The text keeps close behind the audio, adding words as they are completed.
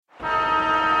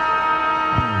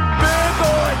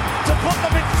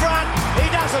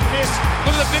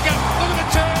the pickup. Look at the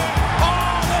turn.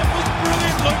 Oh, that was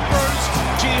brilliant, Luke Bruce.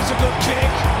 Gee, it's a good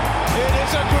kick. It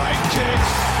is a great kick.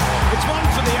 It's one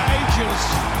for the ages.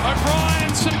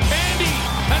 O'Brien, some candy,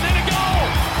 and then a goal.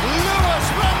 Lewis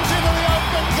runs into the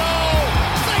open goal.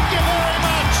 Thank you very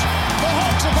much. The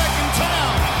Hawks are back in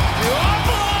town.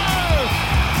 Buffalo!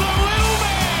 The little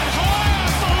man, higher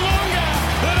for longer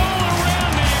than all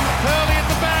around him. Early at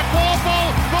the back,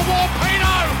 Warple, the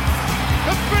Warpino.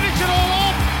 To finish it all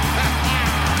off.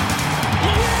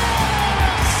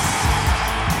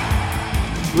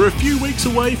 We're a few weeks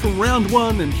away from round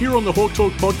one, and here on the Hawk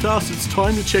Talk podcast, it's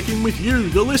time to check in with you,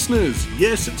 the listeners.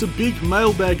 Yes, it's a big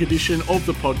mailbag edition of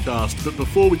the podcast, but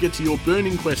before we get to your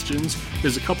burning questions,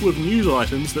 there's a couple of news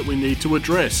items that we need to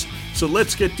address. So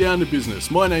let's get down to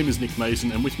business. My name is Nick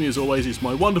Mason, and with me as always is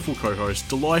my wonderful co-host,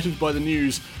 delighted by the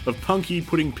news of Punky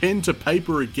putting pen to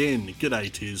paper again.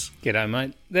 G'day, Tiz. G'day,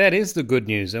 mate. That is the good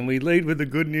news, and we lead with the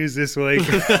good news this week.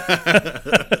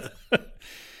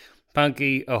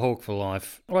 Punky, a Hawk for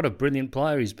life. What a brilliant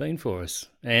player he's been for us,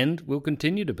 and will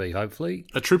continue to be, hopefully.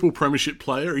 A triple premiership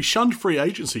player. He shunned free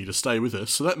agency to stay with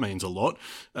us, so that means a lot.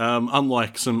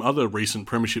 Unlike some other recent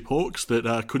premiership Hawks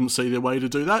that couldn't see their way to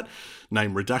do that.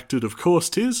 Name redacted, of course,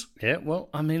 Tiz. Yeah, well,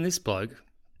 I mean, this bloke,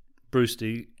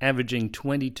 Brewsty, averaging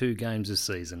 22 games a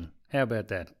season. How about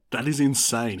that? That is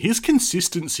insane. His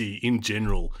consistency in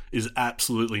general is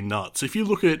absolutely nuts. If you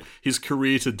look at his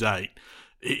career to date,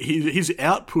 his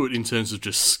output in terms of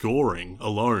just scoring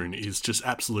alone is just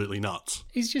absolutely nuts.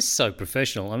 He's just so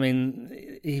professional. I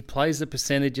mean, he plays the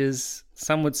percentages.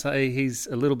 Some would say he's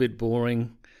a little bit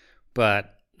boring,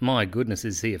 but my goodness,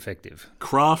 is he effective.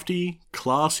 Crafty,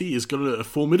 classy, has got a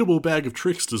formidable bag of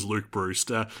tricks, does Luke Bruce.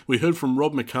 We heard from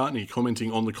Rob McCartney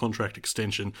commenting on the contract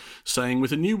extension, saying,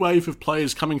 with a new wave of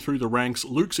players coming through the ranks,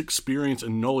 Luke's experience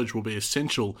and knowledge will be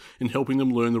essential in helping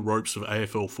them learn the ropes of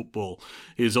AFL football.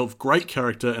 He is of great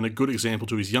character and a good example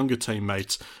to his younger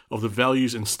teammates of the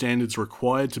values and standards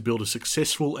required to build a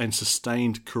successful and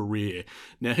sustained career.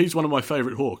 Now, he's one of my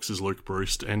favourite Hawks, is Luke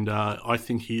Bruce, and I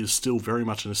think he is still very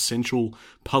much an essential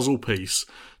puzzle piece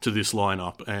to this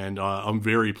lineup, and I'm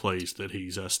very pleased that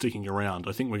he's sticking around.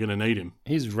 I think we're going to need him.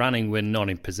 He's running when not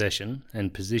in possession,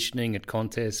 and positioning at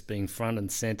contests, being front and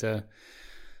centre.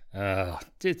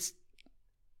 If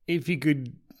you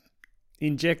could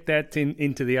inject that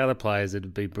into the other players,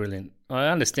 it'd be brilliant. I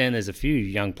understand there's a few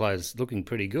young players looking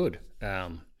pretty good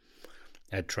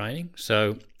at training,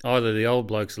 so either the old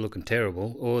blokes are looking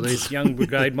terrible or this young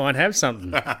brigade might have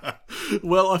something.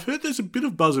 Well, I've heard there's a bit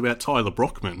of buzz about Tyler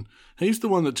Brockman. He's the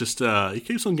one that just he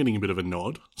keeps on getting a bit of a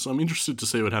nod, so I'm interested to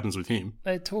see what happens with him.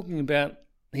 They're talking about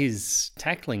his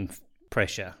tackling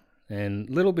pressure and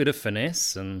a little bit of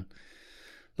finesse. And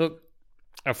look,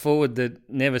 a forward that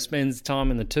never spends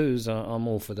time in the twos, I'm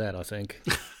all for that, I think.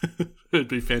 It'd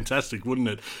be fantastic, wouldn't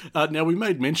it? Now, we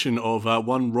made mention of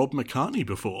one Rob McCartney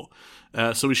before,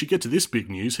 so we should get to this big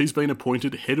news. He's been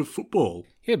appointed head of football.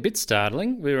 Yeah, a bit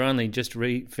startling. We were only just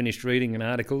finished reading an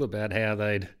article about how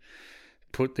they'd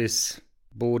put this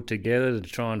board together to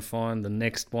try and find the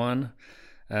next one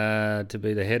to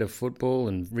be the head of football,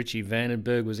 and Richie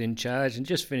Vandenberg was in charge, and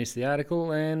just finished the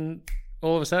article, and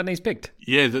all of a sudden he's picked.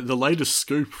 Yeah, the latest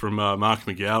scoop from Mark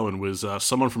McGowan was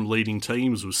someone from leading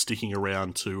teams was sticking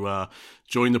around to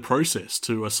join the process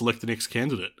to select the next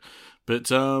candidate.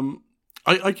 But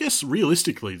I guess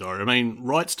realistically, though, I mean,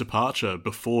 Wright's departure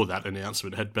before that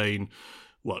announcement had been,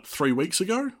 3 weeks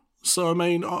ago? So, I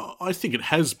mean, I think it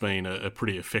has been a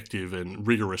pretty effective and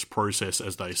rigorous process,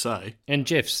 as they say. And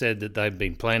Jeff said that they've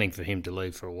been planning for him to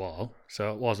leave for a while,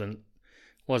 so it wasn't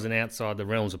outside the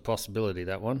realms of possibility,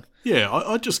 that one. Yeah,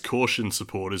 I just caution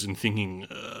supporters in thinking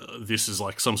this is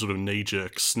like some sort of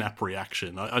knee-jerk snap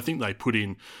reaction. I think they put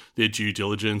in their due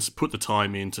diligence, put the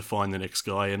time in to find the next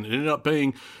guy, and it ended up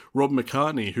being Rob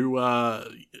McCartney, who,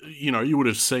 you would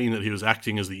have seen that he was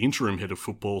acting as the interim head of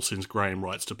football since Graham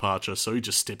Wright's departure, so he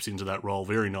just steps into that role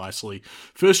very nicely.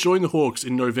 First joined the Hawks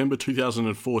in November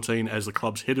 2014 as the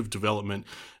club's head of development,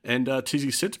 and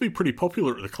Tizzy's said to be pretty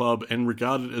popular at the club and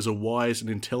regarded as a wise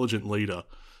and intelligent leader.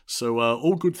 So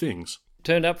all good things.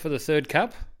 Turned up for the third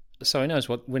cup, so he knows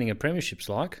what winning a premiership's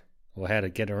like, or how to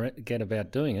get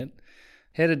about doing it.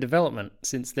 Head of development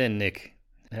since then, Nick.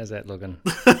 How's that looking?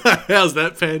 How's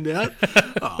that panned out?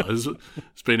 There's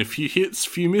been a few hits,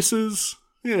 few misses.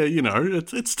 Yeah,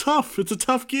 it's tough. It's a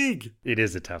tough gig. It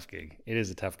is a tough gig.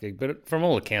 But from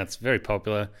all accounts, very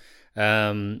popular.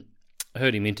 Heard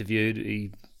him interviewed.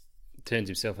 He turns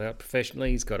himself out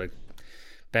professionally. He's got a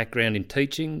background in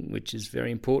teaching, which is very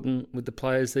important with the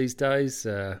players these days.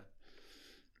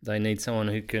 They need someone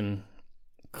who can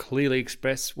clearly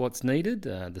express what's needed,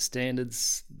 the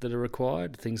standards that are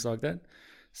required, things like that.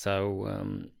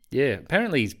 So,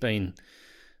 apparently he's been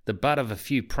the butt of a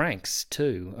few pranks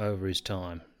too over his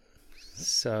time.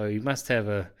 So he must have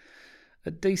a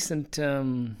decent,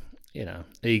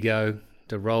 ego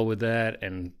to roll with that,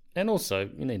 and also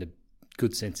you need a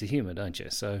good sense of humour, don't you?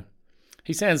 So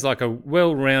he sounds like a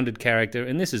well-rounded character,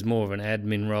 and this is more of an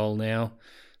admin role now.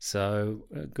 So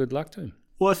good luck to him.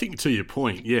 Well, I think to your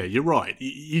point, yeah, you're right.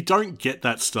 You don't get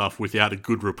that stuff without a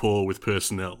good rapport with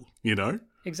personnel, you know?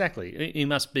 Exactly. He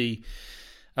must be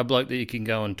a bloke that you can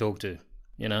go and talk to,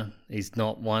 you know? He's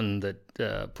not one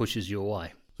that pushes you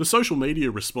away. The social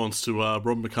media response to Rob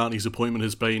McCartney's appointment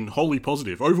has been wholly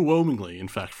positive, overwhelmingly, in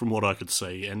fact, from what I could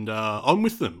see. And I'm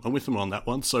with them. I'm with them on that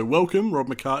one. So welcome, Rob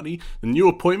McCartney, the new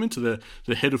appointment to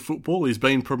the head of football. He's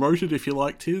been promoted, if you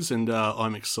like, Tiz, and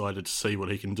I'm excited to see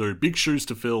what he can do. Big shoes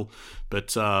to fill,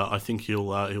 but I think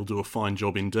he'll do a fine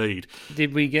job indeed.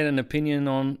 Did we get an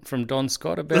opinion from Don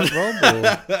Scott about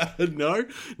Rob? Or?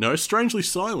 No, strangely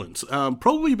silent.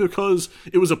 Probably because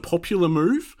it was a popular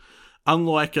move.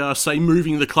 Unlike, say,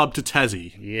 moving the club to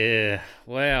Tassie. Yeah.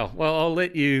 Wow. Well, I'll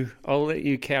let you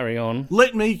carry on.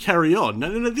 Let me carry on.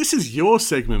 No. This is your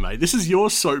segment, mate. This is your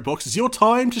soapbox. It's your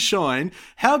time to shine.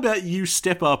 How about you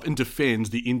step up and defend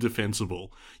the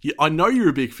indefensible? I know you're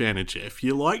a big fan of Jeff.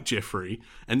 You like Jeffrey,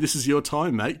 and this is your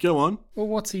time, mate. Go on. Well,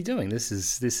 what's he doing? This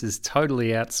is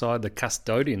totally outside the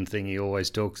custodian thing he always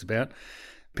talks about.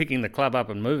 Picking the club up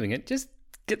and moving it. Just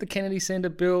get the Kennedy Centre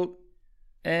built.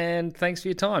 And thanks for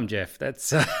your time, Jeff.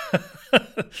 That's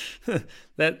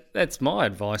that's my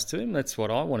advice to him. That's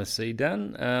what I want to see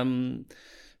done.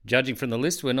 Judging from the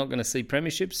list, we're not going to see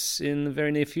premierships in the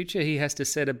very near future. He has to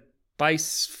set a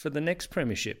base for the next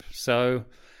premiership. So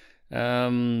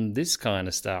this kind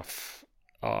of stuff,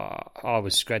 I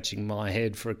was scratching my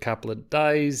head for a couple of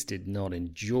days, did not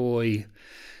enjoy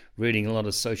reading a lot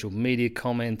of social media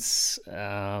comments.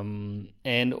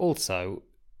 And also,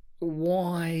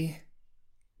 why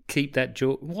keep that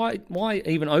door? Why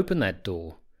even open that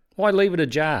door? Why leave it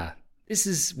ajar? This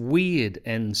is weird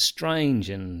and strange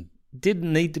and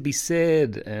didn't need to be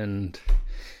said. And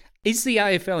is the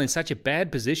AFL in such a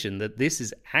bad position that this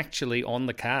is actually on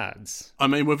the cards? I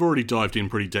mean, we've already dived in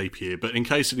pretty deep here, but in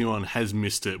case anyone has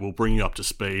missed it, we'll bring you up to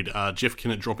speed. Jeff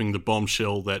Kennett dropping the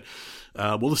bombshell that,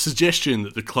 the suggestion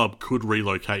that the club could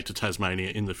relocate to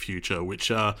Tasmania in the future,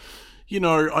 which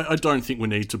I don't think we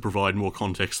need to provide more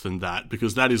context than that,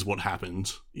 because that is what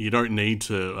happened. You don't need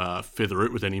to feather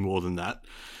it with any more than that.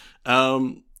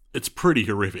 It's pretty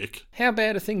horrific. How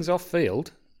bad are things off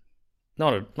field?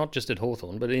 Not just at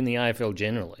Hawthorn, but in the AFL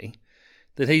generally,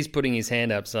 that he's putting his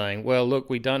hand up saying, well, look,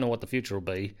 we don't know what the future will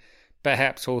be.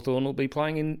 Perhaps Hawthorn will be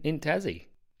playing in Tassie.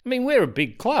 I mean, we're a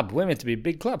big club. We're meant to be a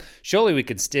big club. Surely we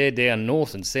could stare down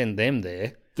North and send them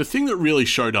there. The thing that really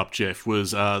showed up, Jeff,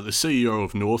 was the CEO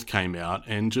of North came out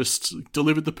and just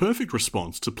delivered the perfect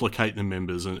response to placate the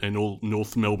members and all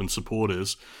North Melbourne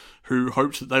supporters who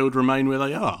hoped that they would remain where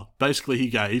they are. Basically, he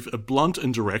gave a blunt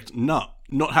and direct, no,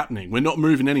 not happening. We're not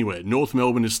moving anywhere. North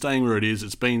Melbourne is staying where it is.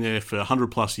 It's been there for 100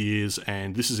 plus years,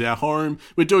 and this is our home.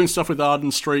 We're doing stuff with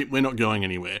Arden Street. We're not going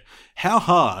anywhere. How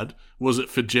hard was it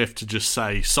for Jeff to just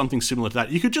say something similar to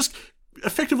that? You could just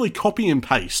effectively copy and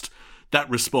paste that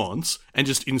response and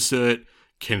just insert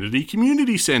Kennedy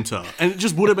Community Centre, and it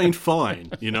just would have been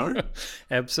fine, you know?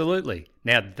 Absolutely.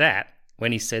 Now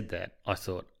when he said that, I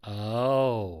thought,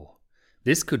 oh,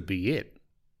 this could be it.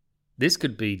 This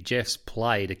could be Jeff's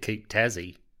play to keep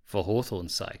Tassie for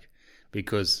Hawthorn's sake,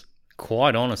 because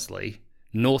quite honestly,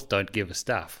 North don't give a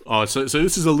stuff. Oh, so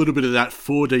this is a little bit of that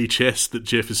 4D chess that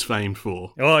Jeff is famed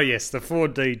for. Oh, yes, the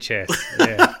 4D chess.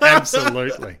 Yeah,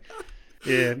 absolutely.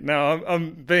 Yeah, no,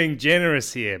 I'm being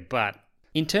generous here, but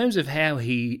in terms of how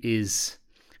he is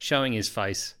showing his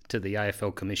face to the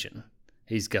AFL Commission,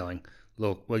 he's going,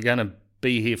 look, we're going to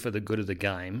be here for the good of the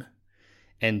game,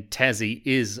 and Tassie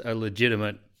is a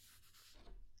legitimate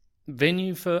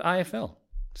venue for AFL.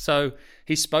 So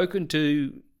he's spoken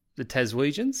to the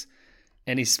Taswegians,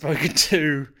 and he's spoken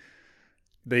to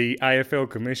the AFL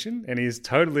Commission, and he's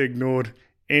totally ignored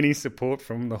any support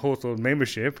from the Hawthorn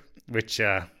membership, which...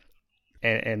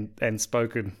 And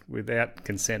spoken without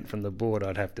consent from the board,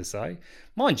 I'd have to say.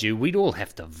 Mind you, we'd all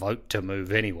have to vote to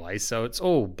move anyway, so it's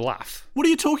all bluff. What are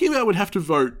you talking about, would have to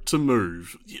vote to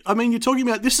move? I mean, you're talking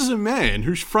about, this is a man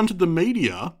who's fronted the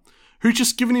media, who's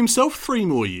just given himself 3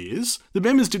 more years. The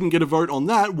members didn't get a vote on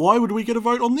that. Why would we get a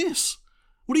vote on this?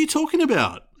 What are you talking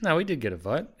about? No, we did get a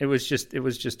vote. It was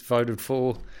just voted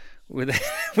for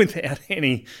without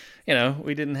any,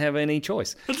 we didn't have any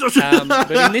choice. But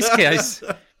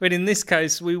in this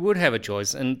case, we would have a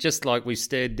choice, and just like we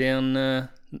stared down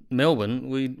Melbourne,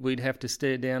 we'd have to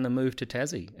stare down a move to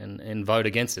Tassie and vote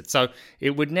against it. So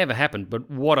it would never happen. But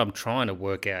what I'm trying to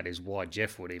work out is why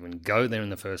Jeff would even go there in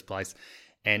the first place.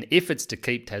 And if it's to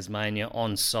keep Tasmania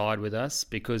on side with us,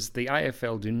 because the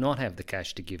AFL do not have the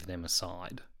cash to give them a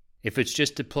side. If it's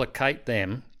just to placate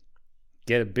them,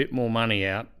 get a bit more money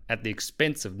out at the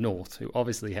expense of North, who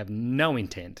obviously have no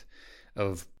intent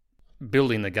of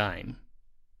building the game,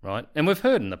 right? And we've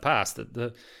heard in the past that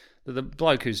the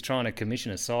bloke who's trying to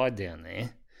commission a side down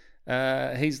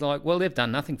there, he's like, well, they've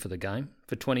done nothing for the game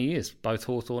for 20 years, both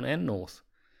Hawthorn and North,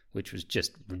 which was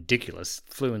just ridiculous,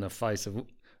 flew in the face of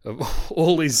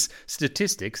all his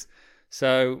statistics.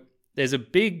 So there's a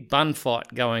big bun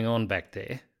fight going on back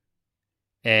there,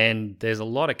 and there's a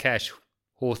lot of cash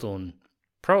Hawthorn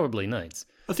probably needs.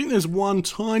 I think there's one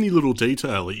tiny little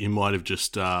detail that you might have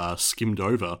just skimmed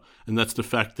over, and that's the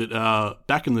fact that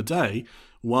back in the day,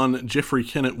 one Jeffrey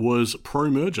Kennett was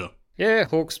pro-merger. Yeah,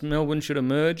 Hawks Melbourne should have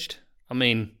merged. I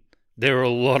mean, there are a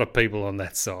lot of people on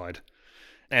that side,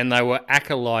 and they were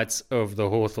acolytes of the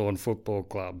Hawthorn Football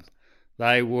Club.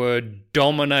 They were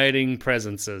dominating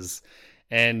presences,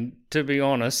 and to be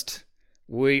honest,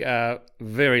 we are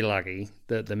very lucky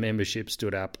that the membership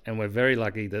stood up, and we're very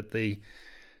lucky that the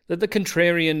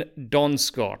contrarian Don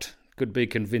Scott could be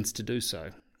convinced to do so.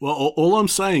 Well, all I'm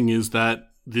saying is that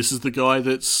this is the guy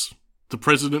that's the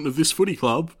president of this footy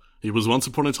club. He was once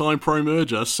upon a time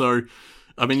pro-merger, so,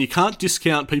 I mean, you can't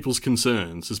discount people's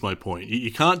concerns, is my point.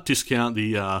 You can't discount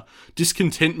the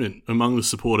discontentment among the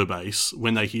supporter base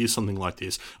when they hear something like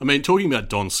this. I mean, talking about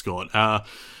Don Scott,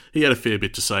 he had a fair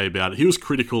bit to say about it. He was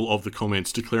critical of the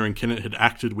comments, declaring Kennett had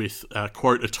acted with,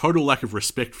 quote, a total lack of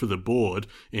respect for the board,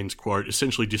 end quote,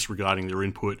 essentially disregarding their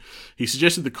input. He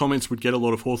suggested the comments would get a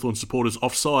lot of Hawthorn supporters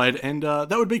offside, and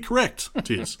that would be correct,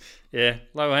 Tiz. Yeah,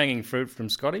 low-hanging fruit from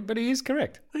Scotty, but he is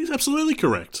correct. He's absolutely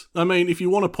correct. I mean, if you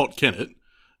want to pot Kennett,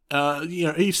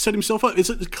 he set himself up. It's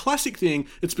a classic thing.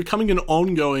 It's becoming an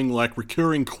ongoing,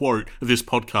 recurring quote of this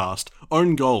podcast.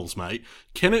 Own goals, mate.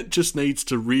 Kennett just needs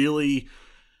to really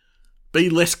be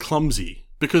less clumsy,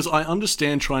 because I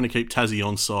understand trying to keep Tassie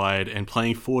onside and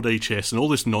playing 4D chess and all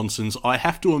this nonsense. I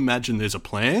have to imagine there's a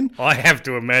plan. I have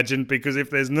to imagine, because if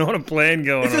there's not a plan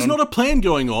going on... If there's not a plan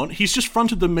going on, he's just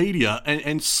fronted the media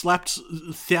and slapped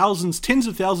tens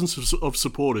of thousands of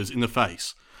supporters in the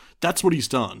face. That's what he's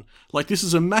done. This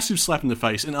is a massive slap in the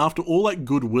face, and after all that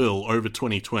goodwill over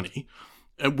 2020...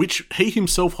 which he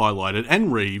himself highlighted,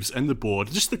 and Reeves and the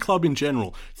board, just the club in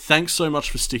general. Thanks so much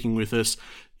for sticking with us.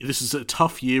 This is a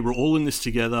tough year. We're all in this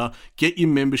together. Get your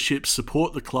membership,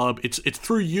 support the club. It's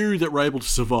through you that we're able to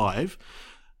survive.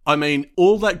 I mean,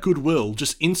 all that goodwill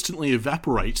just instantly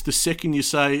evaporates the second you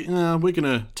say, we're going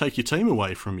to take your team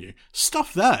away from you.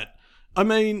 Stuff that. I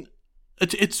mean,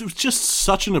 it's just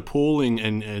such an appalling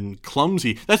and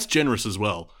clumsy... That's generous as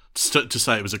well, to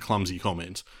say it was a clumsy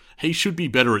comment. He should be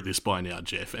better at this by now,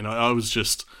 Jeff, and I was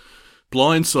just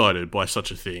blindsided by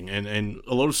such a thing, and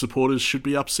a lot of supporters should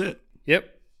be upset.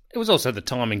 Yep. It was also the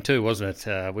timing too, wasn't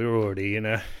it? We were already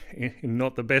in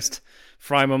not the best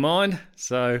frame of mind,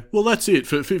 so... Well, that's it.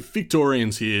 For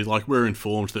Victorians here, we're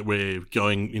informed that we're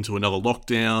going into another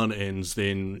lockdown, and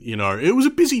then, it was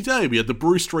a busy day. We had the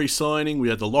Bruce re-signing, we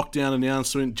had the lockdown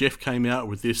announcement, Jeff came out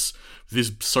with this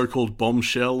so-called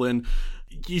bombshell, and...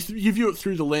 You view it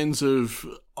through the lens of,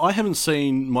 I haven't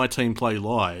seen my team play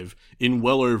live in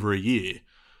well over a year,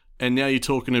 and now you're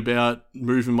talking about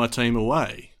moving my team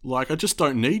away. I just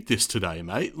don't need this today,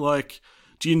 mate.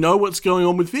 Do you know what's going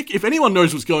on with Vic? If anyone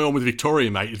knows what's going on with Victoria,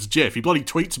 mate, it's Jeff. He bloody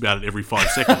tweets about it every 5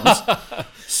 seconds.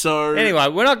 So anyway,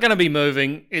 we're not going to be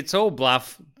moving. It's all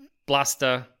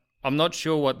bluster. I'm not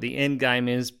sure what the end game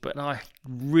is, but I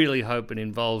really hope it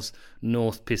involves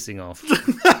North pissing off.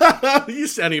 You're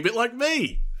sounding a bit like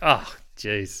me. Oh,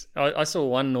 jeez. I saw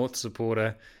one North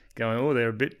supporter going, they're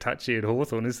a bit touchy at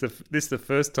Hawthorn. This the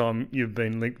first time you've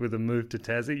been linked with a move to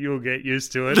Tassie. You'll get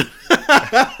used to it.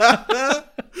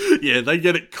 Yeah, they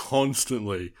get it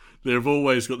constantly. They've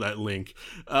always got that link.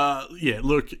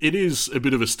 Look, it is a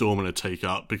bit of a storm in a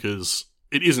teacup because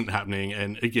it isn't happening.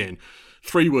 And again...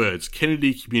 3 words,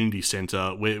 Kennedy Community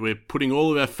Centre. We're putting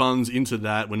all of our funds into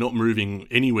that. We're not moving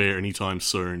anywhere anytime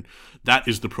soon. That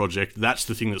is the project. That's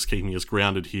the thing that's keeping us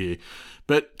grounded here.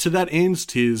 But to that end,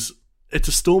 Tiz, it's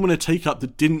a storm in a teacup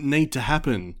that didn't need to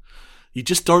happen. You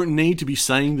just don't need to be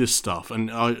saying this stuff.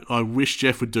 And I wish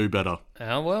Jeff would do better.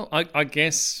 Well, I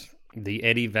guess the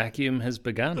Eddie vacuum has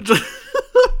begun. At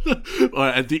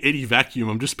the Eddie vacuum,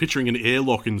 I'm just picturing an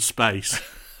airlock in space.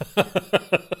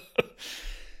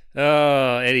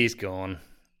 Oh, Eddie's gone.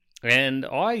 And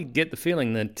I get the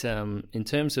feeling that in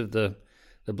terms of the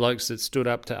blokes that stood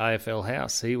up to AFL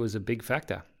House, he was a big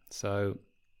factor. So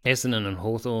Essendon and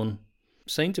Hawthorn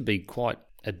seem to be quite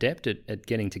adept at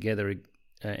getting together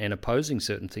and opposing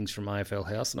certain things from AFL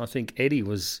House. And I think Eddie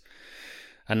was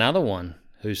another one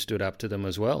who stood up to them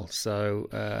as well. So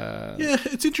yeah,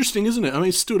 it's interesting, isn't it? I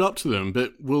mean, stood up to them,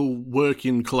 but will work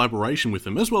in collaboration with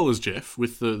them, as well as Jeff,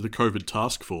 with the COVID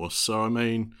task force. So, I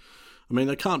mean,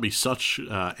 they can't be such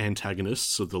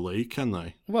antagonists of the league, can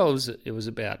they? Well, it was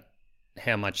about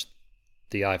how much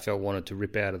the AFL wanted to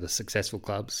rip out of the successful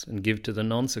clubs and give to the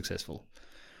non-successful.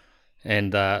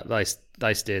 And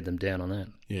they stared them down on that.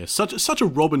 Yeah, such a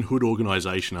Robin Hood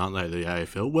organisation, aren't they, the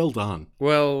AFL? Well done.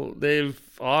 Well,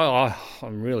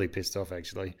 I'm really pissed off,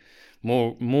 actually.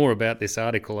 More about this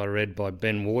article I read by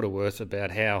Ben Waterworth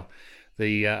about how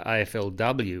the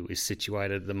AFLW is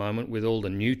situated at the moment, with all the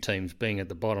new teams being at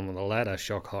the bottom of the ladder,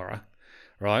 shock horror,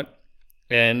 right?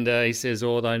 And he says,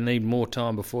 they need more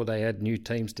time before they add new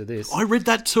teams to this. I read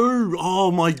that too.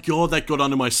 Oh, my God, that got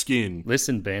under my skin.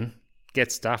 Listen, Ben. Get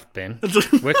stuffed, Ben.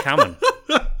 We're coming.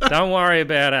 Don't worry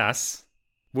about us.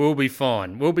 We'll be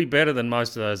fine. We'll be better than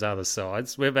most of those other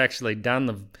sides. We've actually done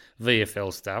the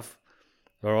VFL stuff.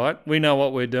 All right? We know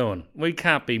what we're doing. We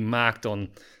can't be marked on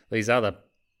these other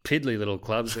piddly little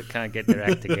clubs that can't get their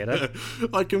act together.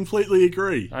 I completely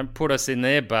agree. Don't put us in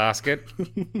their basket.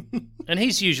 And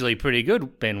he's usually pretty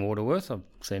good, Ben Waterworth. I've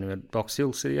seen him at Box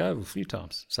Hill City Oval a few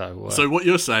times. So what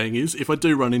you're saying is, if I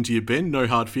do run into you, Ben, no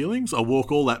hard feelings, I'll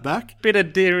walk all that back? Bit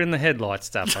of deer in the headlight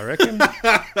stuff, I reckon.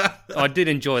 I did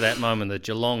enjoy that moment that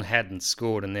Geelong hadn't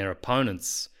scored and their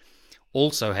opponents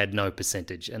also had no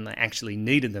percentage, and they actually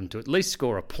needed them to at least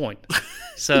score a point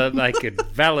so they could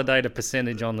validate a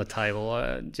percentage on the table.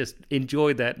 I just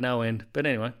enjoyed that no end. But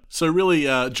anyway. So really,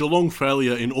 Geelong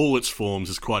failure in all its forms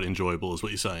is quite enjoyable, is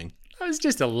what you're saying? It was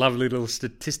just a lovely little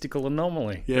statistical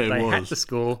anomaly. Yeah, that they was. had to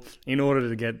score in order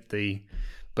to get the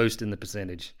boost in the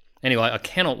percentage. Anyway, I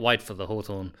cannot wait for the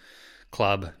Hawthorn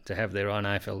club to have their own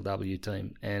AFLW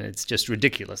team, and it's just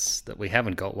ridiculous that we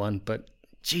haven't got one, but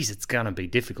geez, it's going to be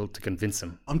difficult to convince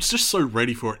them. I'm just so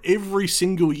ready for it. Every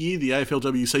single year the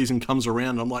AFLW season comes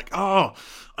around, I'm like, I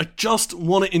just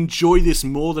want to enjoy this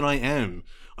more than I am.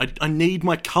 I need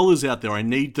my colours out there. I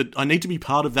need to be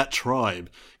part of that tribe.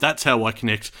 That's how I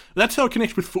connect. That's how I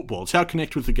connect with football. It's how I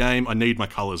connect with the game. I need my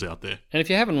colours out there. And if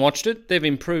you haven't watched it, they've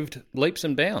improved leaps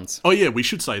and bounds. Oh yeah, we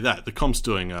should say that. The comp's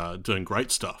doing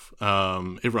great stuff.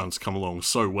 Everyone's come along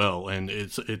so well, and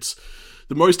it's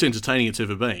the most entertaining it's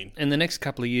ever been. In the next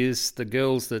couple of years, the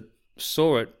girls that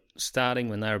saw it starting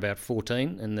when they were about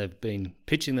 14 and they've been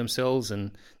pitching themselves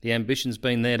and the ambition's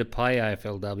been there to play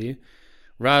AFLW,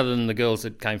 rather than the girls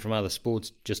that came from other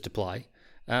sports just to play,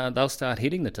 they'll start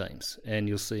hitting the teams and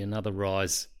you'll see another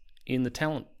rise in the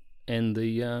talent and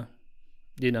the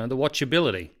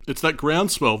watchability. It's that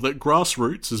groundswell, that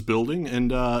grassroots is building,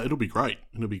 and it'll be great.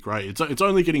 It'll be great. It's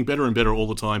only getting better and better all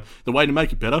the time. The way to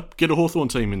make it better, get a Hawthorn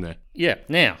team in there. Yeah.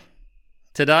 Now,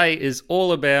 today is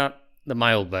all about the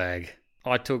mailbag.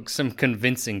 I took some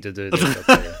convincing to do this.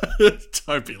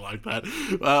 Don't be like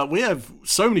that. We have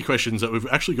so many questions that we've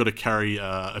actually got to carry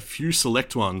a few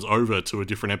select ones over to a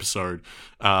different episode,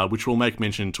 which we'll make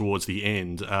mention towards the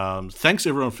end. Thanks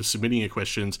everyone for submitting your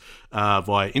questions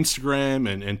via Instagram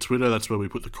and Twitter. That's where we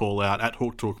put the call out at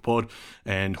Hawk Talk Pod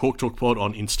and Hawk Talk Pod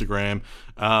on Instagram.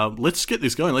 Let's get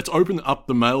this going. Let's open up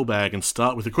the mailbag and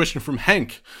start with a question from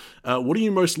Hank. What are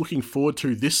you most looking forward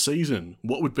to this season?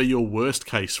 What would be your worst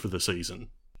case for the season?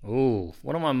 Ooh,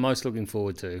 what am I most looking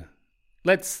forward to?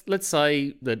 Let's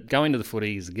say that going to the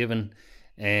footy is a given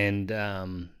and,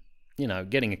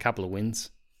 getting a couple of wins.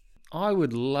 I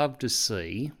would love to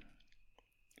see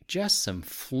just some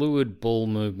fluid ball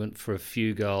movement for a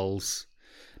few goals.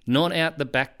 Not out the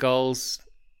back goals.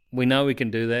 We know we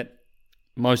can do that.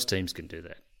 Most teams can do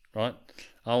that, right?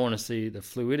 I want to see the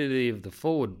fluidity of the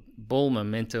forward ball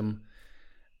momentum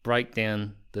break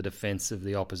down the defence of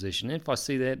the opposition. If I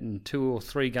see that in 2 or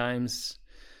 3 games,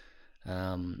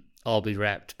 I'll be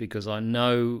wrapped, because I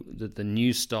know that the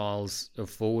new styles of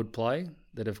forward play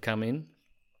that have come in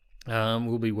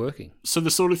will be working. So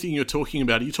the sort of thing you're talking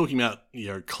about, are you talking about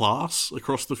class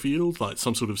across the field, like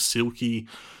some sort of silky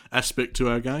aspect to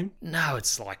our game? No,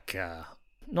 it's like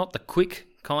not the quick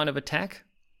kind of attack.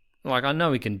 Like, I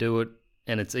know we can do it,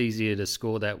 and it's easier to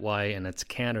score that way, and it's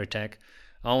counter-attack.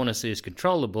 I want to see us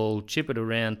control the ball, chip it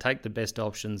around, take the best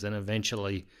options, and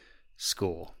eventually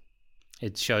score.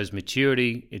 It shows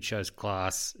maturity, it shows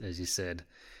class, as you said,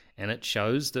 and it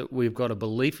shows that we've got a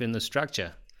belief in the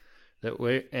structure that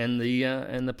and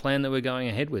the plan that we're going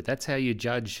ahead with. That's how you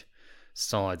judge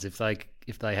sides. If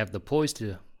they have the poise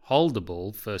to hold the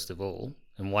ball, first of all,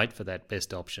 and wait for that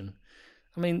best option,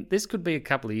 I mean, this could be a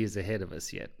couple of years ahead of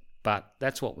us yet, but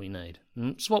that's what we need.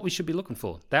 It's what we should be looking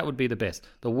for. That would be the best.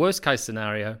 The worst case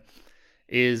scenario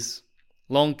is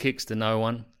long kicks to no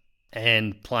one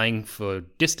and playing for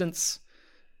distance,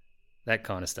 that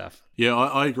kind of stuff. Yeah,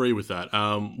 I agree with that.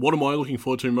 What am I looking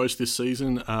forward to most this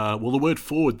season? Well, the word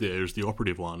forward there is the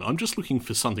operative one. I'm just looking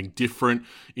for something different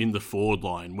in the forward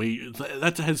line.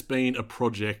 That has been a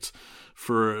project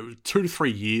for 2 to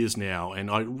 3 years now, and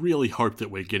I really hope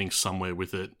that we're getting somewhere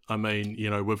with it. I mean,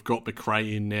 we've got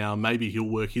McRae in now. Maybe he'll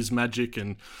work his magic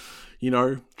and,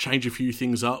 change a few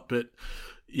things up, but...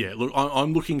 yeah, look,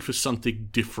 I'm looking for something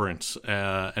different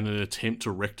and an attempt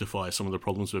to rectify some of the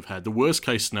problems we've had. The worst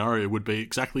case scenario would be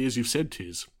exactly as you've said,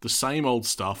 Tiz. The same old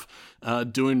stuff,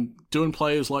 doing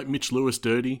players like Mitch Lewis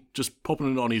dirty, just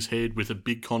popping it on his head with a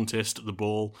big contest at the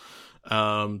ball.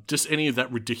 Just any of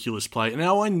that ridiculous play.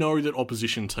 Now, I know that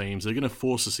opposition teams are going to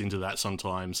force us into that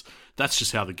sometimes. That's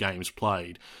just how the game's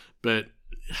played. But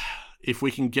if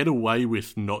we can get away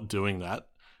with not doing that,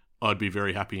 I'd be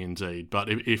very happy indeed. But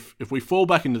if we fall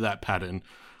back into that pattern,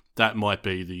 that might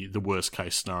be the worst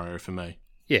case scenario for me.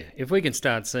 Yeah, if we can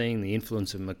start seeing the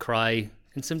influence of McRae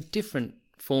and some different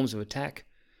forms of attack,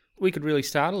 we could really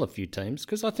startle a few teams,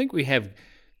 because I think we have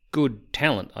good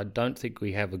talent. I don't think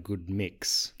we have a good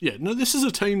mix. Yeah, no, this is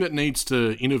a team that needs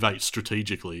to innovate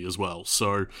strategically as well.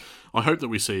 So I hope that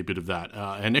we see a bit of that.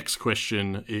 Our next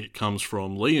question, it comes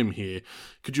from Liam here.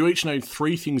 Could you each name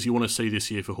 3 things you want to see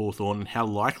this year for Hawthorn and how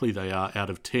likely they are out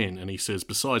of 10? And he says,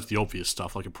 besides the obvious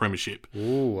stuff like a premiership.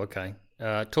 Ooh, okay.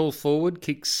 Tall forward,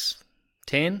 kicks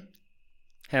 10.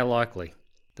 How likely?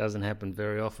 Doesn't happen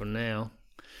very often now.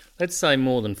 Let's say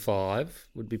more than 5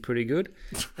 would be pretty good.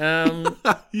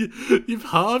 You've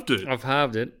halved it. I've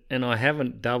halved it, and I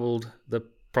haven't doubled the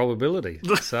probability.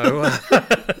 So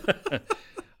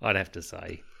I'd have to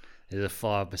say there's a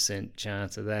 5%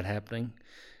 chance of that happening.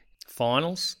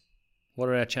 Finals, what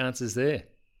are our chances there?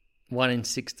 1 in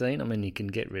 16. I mean, you can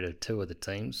get rid of 2 of the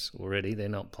teams already. They're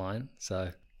not playing. So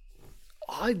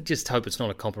I just hope it's not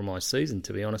a compromised season,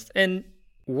 to be honest. And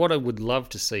what I would love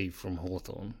to see from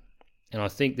Hawthorn, and I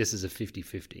think this is a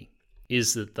 50-50,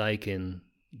 is that they can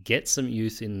get some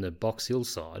youth in the Box Hill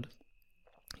side,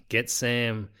 get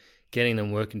Sam, getting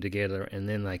them working together, and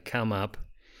then they come up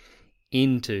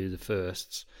into the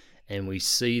firsts and we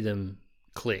see them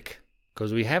click.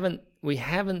 Because we haven't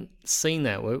seen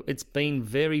that. It's been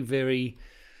very, very,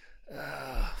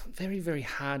 very, very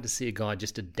hard to see a guy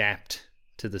just adapt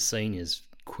to the seniors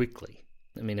quickly.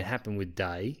 I mean, it happened with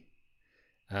Day,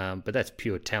 but that's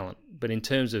pure talent. But in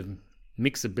terms of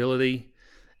mixability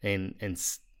and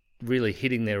really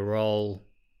hitting their role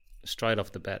straight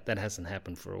off the bat, that hasn't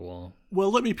happened for a while.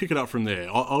 Well, let me pick it up from there.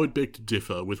 I would beg to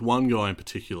differ with one guy in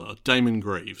particular, Damon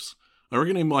Greaves. I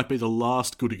reckon he might be the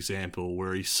last good example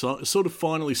where he sort of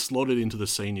finally slotted into the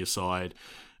senior side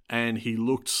and he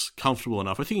looked comfortable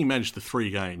enough. I think he managed the 3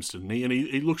 games, didn't he? And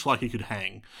he looks like he could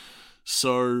hang.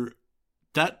 So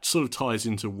that sort of ties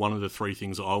into one of the 3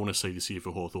 things I want to see this year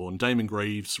for Hawthorn. Damon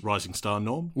Greaves, Rising Star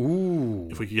nom. Ooh.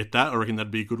 If we could get that, I reckon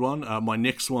that'd be a good one. My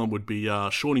next one would be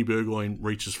Shawnee Burgoyne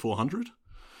reaches 400.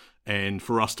 And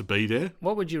for us to be there...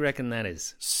 What would you reckon that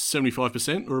is?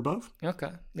 75% or above. Okay.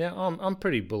 Yeah, I'm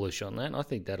pretty bullish on that. I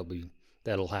think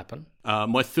that'll happen.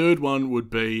 My third one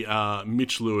would be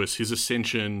Mitch Lewis. His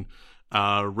ascension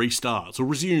restarts, or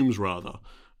resumes rather.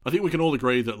 I think we can all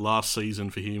agree that last season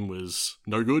for him was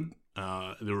no good.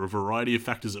 There were a variety of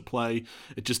factors at play.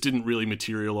 It just didn't really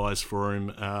materialise for him,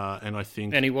 and I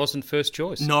think... And he wasn't first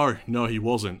choice. No, he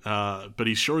wasn't. But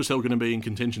he's sure as hell going to be in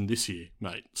contention this year,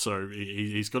 mate. So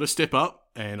he's got to step up,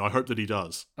 and I hope that he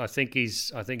does. I think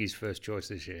he's first choice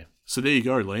this year. So there you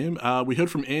go, Liam. We heard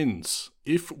from Enns.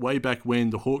 If way back when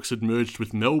the Hawks had merged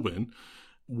with Melbourne,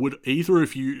 would either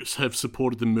of you have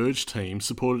supported the merged team,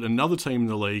 supported another team in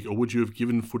the league, or would you have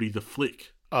given footy the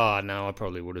flick? Oh, no, I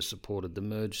probably would have supported the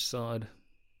merged side.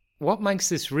 What makes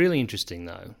this really interesting,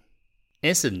 though,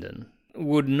 Essendon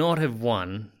would not have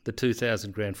won the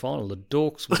 2000 grand final. The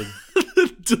Dorks would have...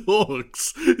 The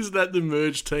Dorks? Is that the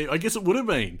merged team? I guess it would have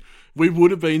been. We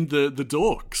would have been the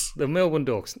Dorks. The Melbourne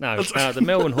Dorks. No, the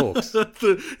Melbourne Hawks.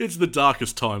 It's the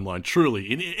darkest timeline,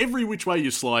 truly. In every which way you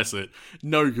slice it,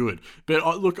 no good.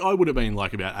 But look, I would have been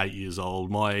like about 8 years old.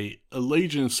 My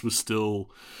allegiance was still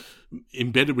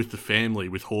embedded with the family,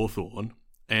 with Hawthorn,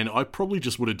 and I probably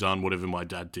just would have done whatever my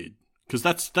dad did, because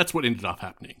that's what ended up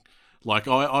happening. Like,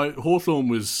 Hawthorn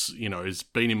was, has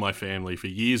been in my family for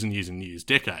years and years and years,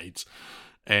 decades,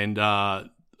 and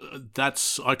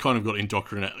I kind of got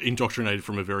indoctrinated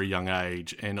from a very young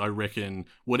age, and I reckon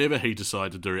whatever he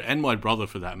decided to do, and my brother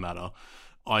for that matter,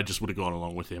 I just would have gone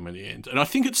along with him in the end. And I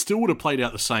think it still would have played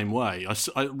out the same way.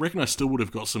 I reckon I still would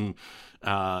have got some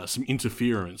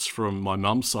interference from my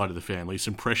mum's side of the family,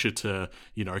 some pressure to,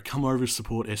 come over to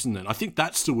support Essendon. I think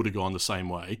that still would have gone the same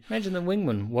way. Imagine the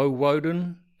wingmen,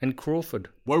 Woden and Crawford.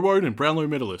 Woden, Brownlow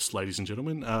medalist, ladies and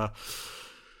gentlemen.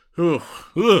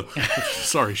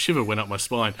 Sorry, shiver went up my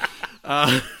spine.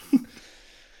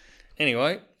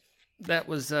 Anyway, that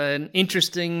was an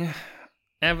interesting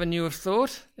avenue of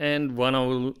thought, and one I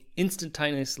will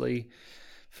instantaneously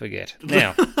forget.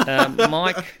 Now,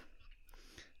 Mike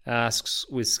asks,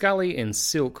 with Scully and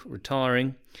Silk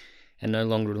retiring and no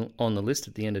longer on the list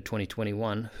at the end of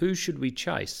 2021, who should we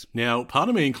chase? Now, part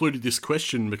of me included this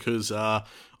question because I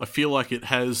feel like it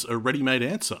has a ready-made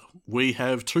answer. We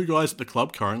have two guys at the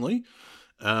club currently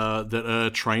that are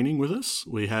training with us.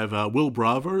 We have Will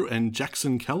Bravo and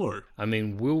Jackson Callow. I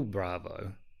mean, Will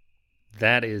Bravo,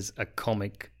 that is a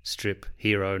comic strip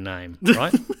hero name,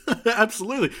 right?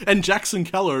 Absolutely. And Jackson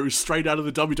Callow is straight out of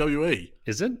the WWE.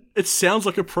 Is it? It sounds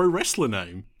like a pro wrestler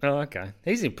name. Oh, okay.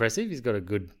 He's impressive. He's got a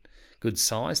good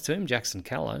size to him, Jackson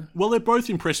Callow. Well, they're both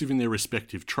impressive in their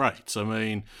respective traits. I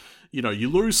mean, you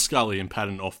lose Scully and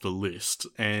Patton off the list,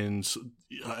 and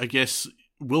I guess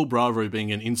Will Bravo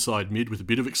being an inside mid with a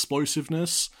bit of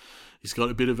explosiveness. He's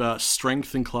got a bit of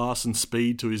strength and class and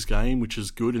speed to his game, which is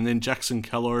good. And then Jackson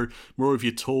Callow, more of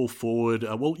your tall forward,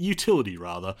 utility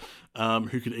rather,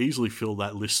 who could easily fill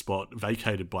that list spot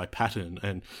vacated by Patton.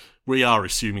 And we are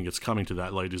assuming it's coming to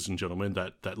that, ladies and gentlemen,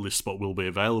 that list spot will be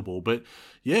available. But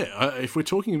yeah, if we're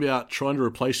talking about trying to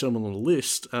replace someone on the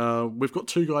list, we've got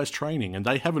two guys training, and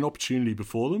they have an opportunity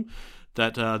before them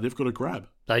that they've got to grab.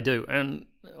 They do, and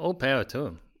all power to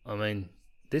them. I mean,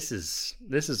 this is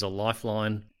a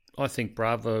lifeline. I think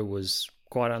Bravo was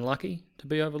quite unlucky to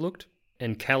be overlooked.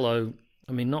 And Callow,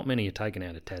 I mean, not many are taken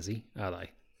out of Tassie, are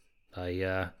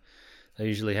they? They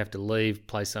usually have to leave,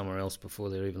 play somewhere else before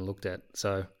they're even looked at.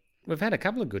 So we've had a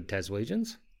couple of good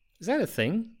Taswegians. Is that a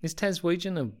thing? Is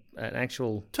Taswegian an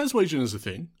actual... Taswegian is a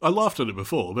thing. I laughed at it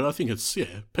before, but I think it's,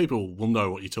 people will know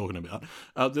what you're talking about.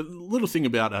 The little thing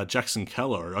about Jackson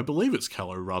Callow, I believe it's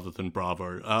Callow rather than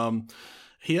Bravo,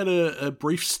 he had a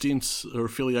brief stint or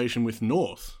affiliation with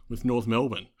North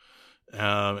Melbourne.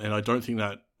 And I don't think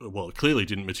that, it clearly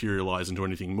didn't materialise into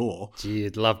anything more. Gee,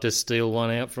 you'd love to steal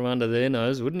one out from under their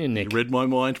nose, wouldn't you, Nick? You read my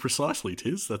mind precisely,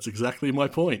 Tiz. That's exactly my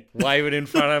point. Wave it in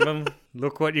front of them.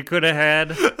 Look what you could have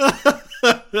had.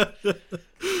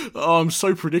 Oh, I'm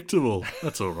so predictable.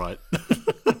 That's all right.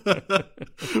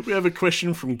 We have a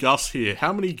question from Gus here.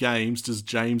 How many games does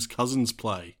James Cousins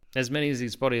play? As many as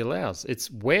his body allows.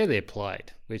 It's where they're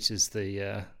played, which is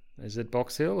the... is it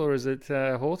Box Hill or is it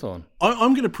Hawthorn?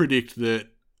 I'm going to predict that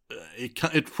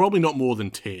it's probably not more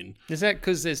than 10. Is that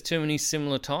because there's too many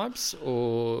similar types,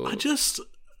 or...?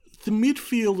 The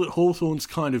midfield at Hawthorn's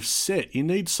kind of set. You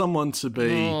need someone to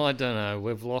be... Oh, I don't know.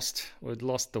 We've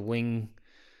lost the wing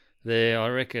there. I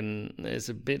reckon there's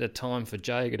a bit of time for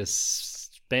Jaeger to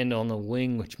spend on the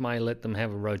wing, which may let them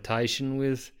have a rotation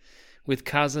with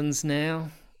Cousins now.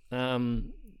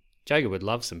 Jaeger would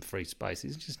love some free space.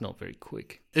 He's just not very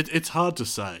quick. It's hard to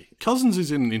say. Cousins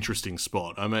is in an interesting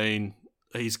spot. I mean,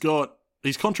 he's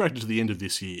contracted to the end of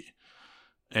this year,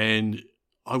 and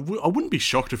I wouldn't be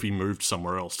shocked if he moved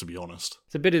somewhere else, to be honest.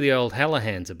 It's a bit of the old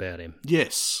Hallahans about him.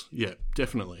 Yes, yeah,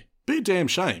 definitely. Be a damn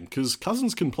shame, because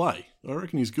Cousins can play. I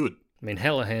reckon he's good. I mean,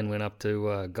 Hallahan went up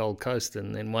to Gold Coast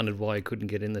and then wondered why he couldn't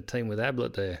get in the team with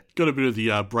Ablett there. Got a bit of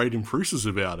the Braden Pruces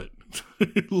about it.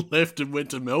 Left and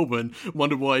went to Melbourne,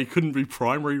 wondered why he couldn't be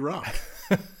primary ruck.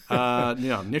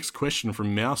 Now, next question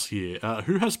from Mouse here.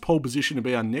 Who has pole position to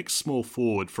be our next small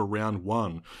forward for round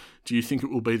one? Do you think it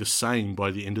will be the same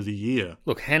by the end of the year?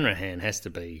 Look, Hanrahan has to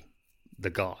be the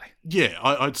guy. Yeah,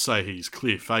 I'd say he's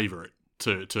clear favourite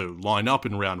to line up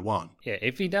in round one. Yeah,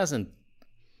 if he doesn't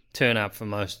turn up for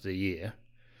most of the year,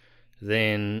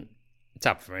 then it's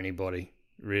up for anybody,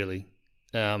 really.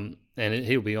 And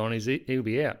he'll be on, he'll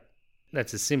be out.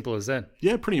 That's as simple as that.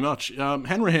 Yeah, pretty much.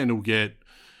 Hanrahan will get,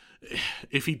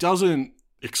 if he doesn't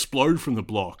explode from the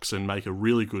blocks and make a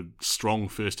really good, strong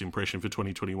first impression for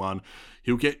 2021,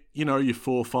 he'll get, your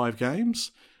 4 or 5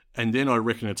 games, and then I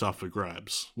reckon it's up for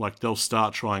grabs. Like, they'll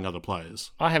start trying other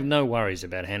players. I have no worries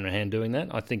about Hanrahan doing that.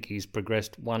 I think he's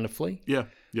progressed wonderfully. Yeah.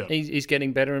 He's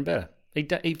getting better and better.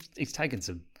 He's taken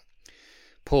some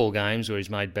poor games where he's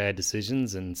made bad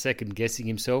decisions and second-guessing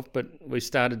himself, but we've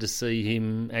started to see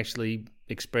him actually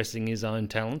expressing his own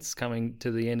talents coming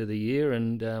to the end of the year,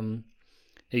 and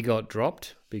he got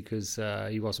dropped because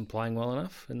he wasn't playing well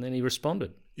enough, and then he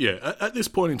responded. Yeah, at this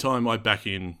point in time, I back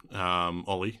in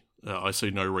Ollie. I see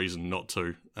no reason not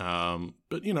to.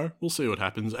 But, we'll see what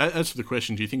happens. As for the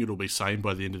question, do you think it'll be same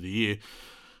by the end of the year?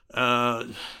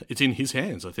 It's in his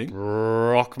hands, I think.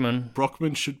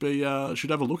 Brockman should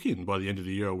have a look in by the end of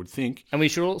the year, I would think. And we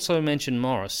should also mention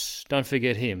Morris. Don't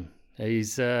forget him.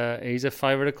 He's a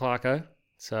favourite of Clarko,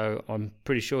 so I'm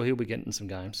pretty sure he'll be getting some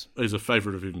games. He's a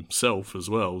favourite of himself as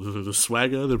well. The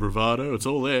swagger, the bravado, it's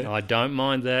all there. I don't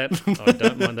mind that. I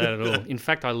don't mind that at all. In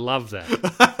fact, I love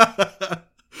that.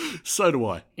 So do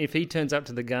I. If he turns up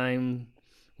to the game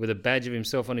with a badge of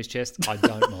himself on his chest, I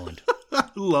don't mind.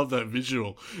 Love that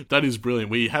visual. That is brilliant.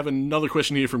 We have another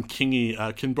question here from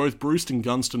Kingy. Can both Bruce and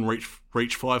Gunston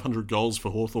reach 500 goals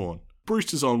for Hawthorn?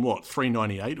 Bruce is on,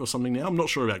 398 or something now? I'm not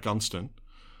sure about Gunston.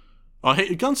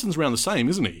 Gunston's around the same,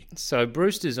 isn't he? So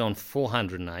Brewster's on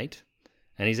 408,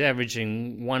 and he's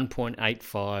averaging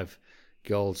 1.85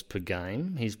 goals per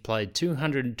game. He's played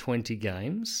 220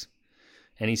 games,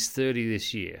 and he's 30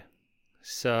 this year.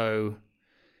 So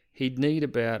he'd need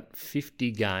about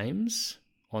 50 games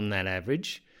on that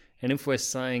average. And if we're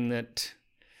saying that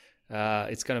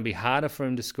it's going to be harder for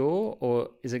him to score, or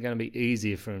is it going to be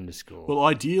easier for him to score? Well,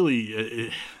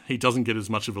 ideally, he doesn't get as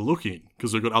much of a look in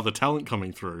because we've got other talent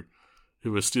coming through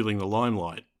who are stealing the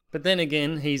limelight. But then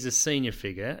again, he's a senior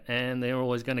figure, and they're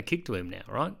always going to kick to him now,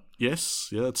 right? Yes,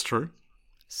 yeah, that's true.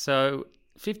 So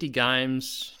 50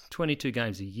 games, 22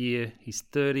 games a year. He's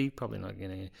 30, probably not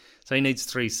going to. So he needs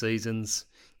 3 seasons.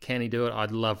 Can he do it?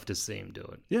 I'd love to see him do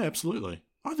it. Yeah, absolutely.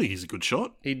 I think he's a good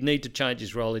shot. He'd need to change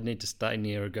his role. He'd need to stay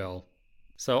near a goal.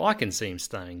 So I can see him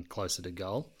staying closer to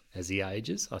goal as he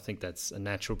ages. I think that's a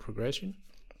natural progression.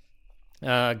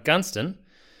 Gunston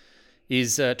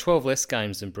is 12 less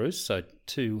games than Bruce, so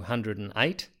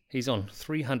 208. He's on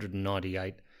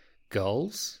 398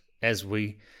 goals, as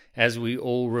we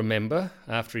all remember,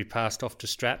 after he passed off to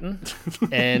Stratton,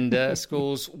 and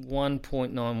scores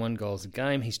 1.91 goals a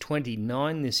game. He's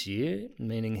 29 this year,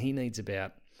 meaning he needs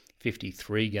about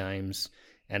 53 games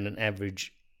and an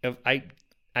average of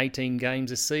 18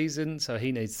 games a season, so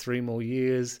he needs 3 more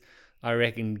years. I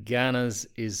reckon Gunners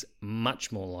is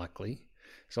much more likely,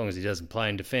 as long as he doesn't play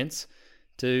in defence,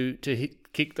 to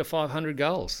kick the 500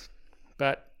 goals.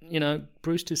 But,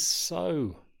 Bruce is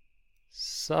so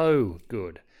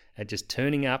good at just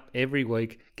turning up every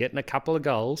week, getting a couple of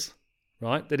goals,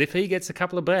 right? That if he gets a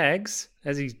couple of bags,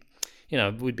 as he,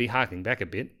 would be harking back a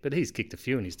bit, but he's kicked a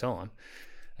few in his time.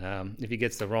 If he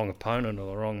gets the wrong opponent or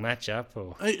the wrong matchup.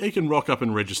 He can rock up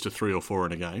and register 3 or 4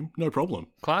 in a game, no problem.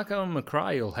 Clarko and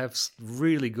McRae will have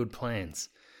really good plans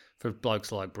for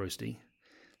blokes like Brewsty.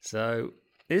 So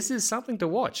this is something to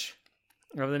watch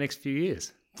over the next few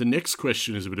years. The next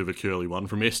question is a bit of a curly one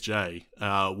from SJ.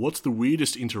 What's the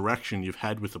weirdest interaction you've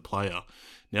had with a player?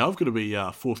 Now, I've got to be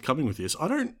forthcoming with this.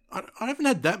 I haven't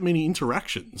had that many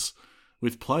interactions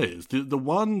with players. The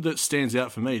one that stands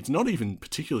out for me, it's not even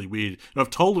particularly weird. And I've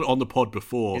told it on the pod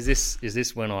before. Is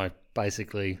this when I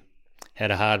basically had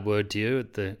a hard word to you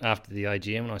after the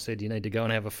AGM and I said you need to go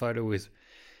and have a photo with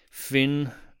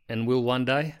Finn and Will one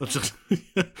day?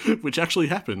 Which actually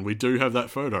happened. We do have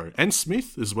that photo. And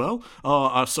Smith as well.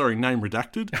 Sorry, name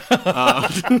redacted.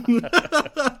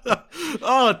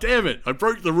 Oh, damn it. I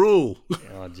broke the rule.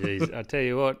 Oh, jeez. I tell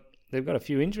you what. They've got a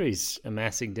few injuries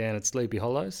amassing down at Sleepy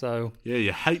Hollow, so... Yeah,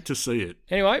 you hate to see it.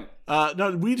 Anyway.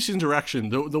 No, weirdest interaction,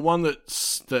 the one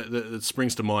that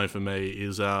springs to mind for me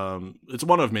is... it's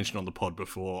one I've mentioned on the pod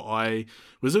before. I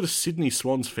was at a Sydney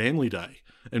Swans family day,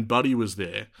 and Buddy was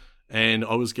there, and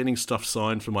I was getting stuff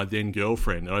signed for my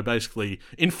then-girlfriend, and I basically,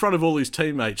 in front of all his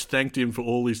teammates, thanked him for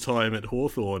all his time at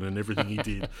Hawthorn and everything he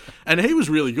did. And he was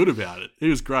really good about it. He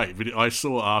was great, but I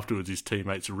saw afterwards his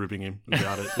teammates were ribbing him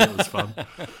about it. It was fun.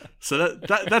 So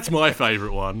that's my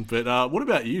favourite one. But what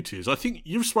about you, Tiz? I think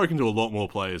you've spoken to a lot more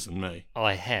players than me.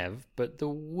 I have, but the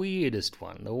weirdest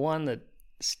one, the one that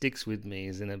sticks with me,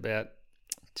 is in about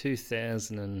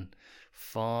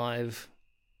 2005.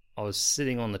 I was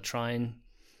sitting on the train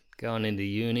going into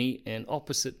uni, and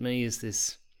opposite me is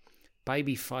this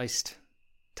baby-faced,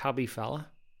 tubby fella.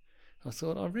 I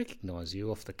thought, I recognise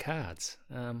you off the cards.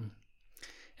 And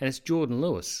it's Jordan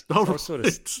Lewis. Oh, so right.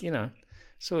 I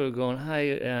sort of going,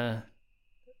 hey, are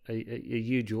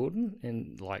you Jordan?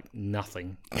 And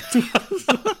nothing.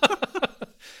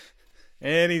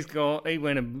 And he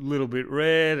went a little bit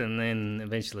red, and then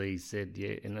eventually he said,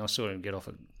 yeah, and I saw him get off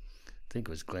at, I think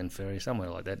it was Glenferrie, somewhere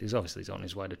like that. He's obviously on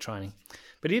his way to training.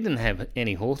 But he didn't have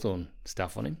any Hawthorn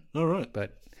stuff on him. All right.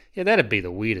 But, yeah, that'd be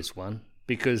the weirdest one,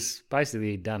 because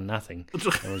basically he'd done nothing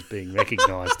and was being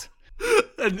recognised.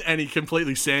 And he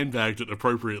completely sandbagged it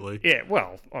appropriately. Yeah,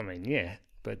 well, I mean, yeah.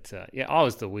 But yeah, I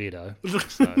was the weirdo.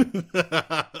 So.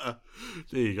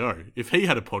 There you go. If he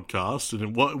had a podcast,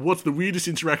 and what's the weirdest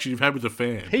interaction you've had with a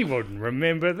fan? He wouldn't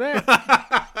remember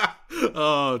that.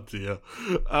 Oh, dear.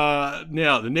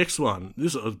 Now, the next one.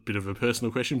 This is a bit of a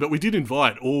personal question, but we did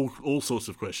invite all sorts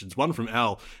of questions. One from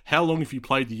Al. How long have you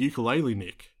played the ukulele,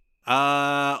 Nick?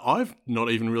 I've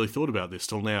not even really thought about this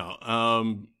till now.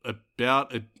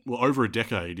 Over a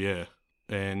decade, yeah.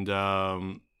 And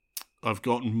I've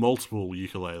gotten multiple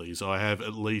ukuleles. I have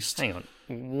at least... Hang on.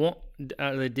 What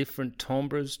are there different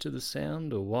timbres to the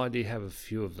sound, or why do you have a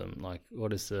few of them? Like,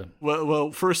 what is the...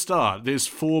 Well, for a start, there's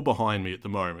 4 behind me at the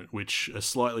moment, which are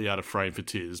slightly out of frame for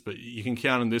Tiz, but you can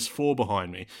count them. There's 4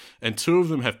 behind me, and 2 of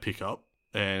them have pickup,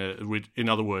 and in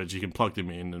other words, you can plug them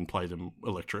in and play them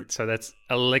electric. So that's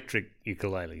electric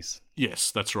ukuleles.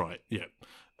 Yes, that's right. Yeah.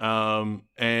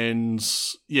 And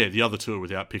yeah, the other 2 are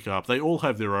without pickup. They all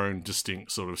have their own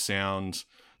distinct sort of sound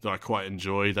that I quite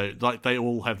enjoy. They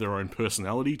all have their own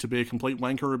personality, to be a complete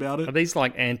wanker about it. Are these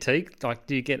like antique? Like,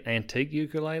 do you get antique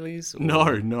ukuleles?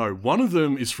 Or... No. One of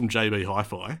them is from JB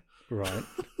Hi-Fi. Right.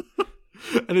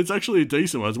 And it's actually a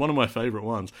decent one. It's one of my favourite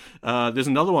ones. There's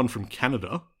another one from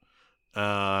Canada,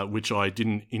 which I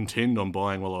didn't intend on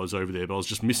buying while I was over there, but I was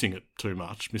just missing it too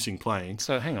much, missing playing.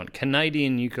 So hang on,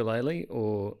 Canadian ukulele,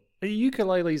 or are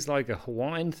ukuleles like a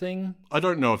Hawaiian thing? I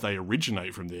don't know if they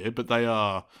originate from there, but they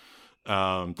are.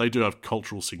 They do have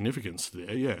cultural significance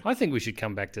there, yeah. I think we should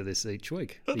come back to this each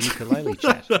week, the ukulele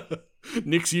chat.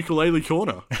 Nick's Ukulele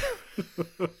Corner.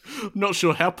 I'm not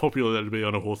sure how popular that'd be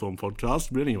on a Hawthorn podcast,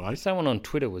 but anyway. Someone on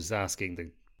Twitter was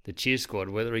asking the cheer squad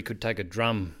whether he could take a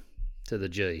drum to the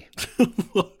G.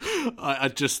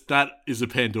 That is a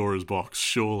Pandora's box,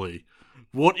 surely.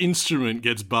 What instrument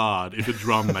gets barred if a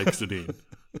drum makes it in?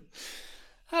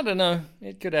 I don't know.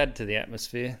 It could add to the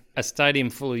atmosphere. A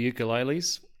stadium full of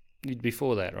ukuleles, you'd be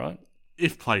for that, right?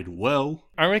 If played well.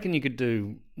 I reckon you could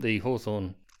do the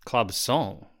Hawthorn Club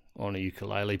song on a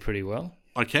ukulele pretty well.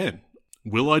 I can.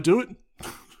 Will I do it?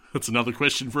 That's another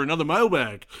question for another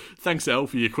mailbag. Thanks, Al,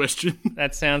 for your question.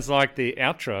 That sounds like the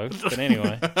outro, but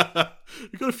anyway.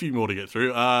 We've got a few more to get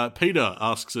through. Peter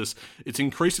asks us, it's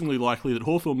increasingly likely that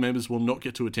Hawthorn members will not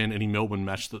get to attend any Melbourne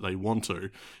match that they want to,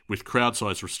 with crowd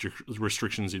size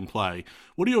restrictions in play.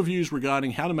 What are your views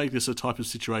regarding how to make this a type of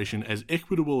situation as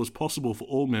equitable as possible for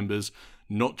all members,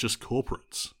 not just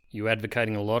corporates? You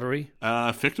advocating a lottery?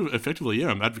 Effectively, yeah.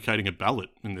 I'm advocating a ballot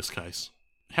in this case.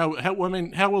 How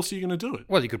else are you going to do it?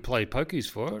 Well, you could play pokies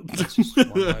for it. That's just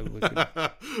one way we could...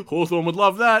 Hawthorn would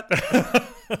love that.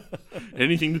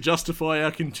 Anything to justify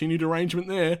our continued arrangement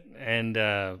there. And,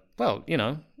 well, you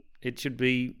know, it should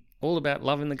be all about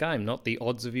loving the game, not the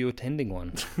odds of you attending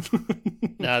one.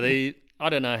 I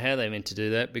don't know how they meant to do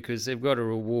that, because they've got to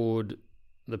reward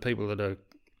the people that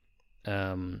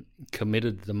are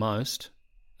committed the most.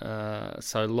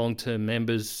 So long-term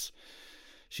members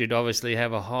should obviously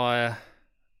have a higher...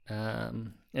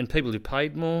 and people who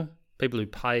paid more, people who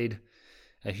paid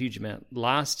a huge amount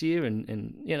last year,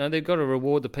 and you know, they've got to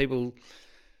reward the people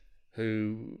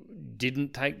who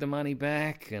didn't take the money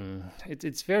back, and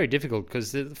it's very difficult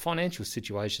because the financial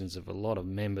situations of a lot of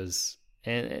members,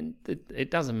 and it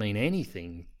doesn't mean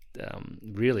anything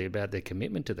really about their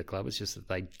commitment to the club. It's just that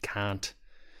they can't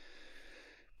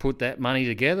put that money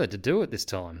together to do it this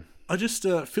time. I just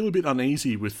feel a bit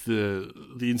uneasy with the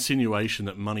insinuation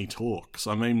that money talks.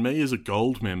 I mean, me as a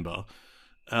gold member,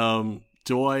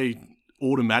 do I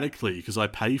automatically, because I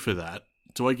pay for that,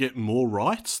 do I get more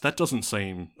rights? That doesn't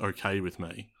seem okay with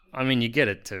me. I mean, you get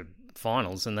it to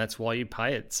finals, and that's why you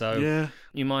pay it. So yeah.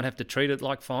 You might have to treat it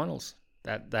like finals.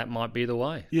 That might be the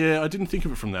way. Yeah, I didn't think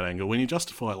of it from that angle. When you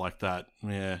justify it like that,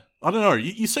 yeah. I don't know.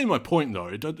 You see my point, though.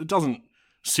 It doesn't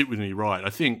sit with me right. I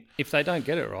think if they don't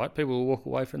get it right, people will walk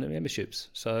away from their memberships.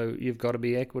 So you've got to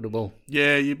be equitable.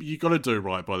 Yeah, you got to do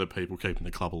right by the people keeping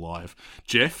the club alive.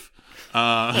 Jeff,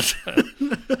 and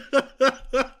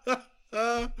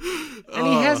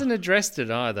he hasn't addressed it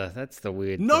either. That's the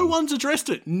weird thing. No one's addressed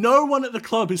it. No one at the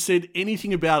club has said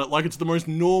anything about it like it's the most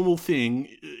normal thing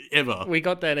ever. We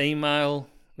got that email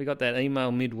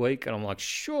midweek, and I'm like,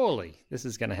 surely this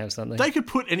is going to have something. They could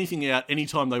put anything out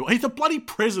anytime they want. He's the bloody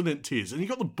president, Tiz, and you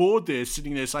got the board there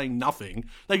sitting there saying nothing.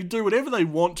 They can do whatever they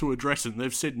want to address it, and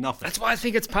they've said nothing. That's why I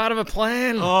think it's part of a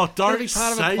plan. Oh, don't be part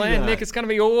say of a plan, that. Nick. It's going to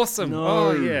be awesome. No.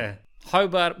 Oh, yeah.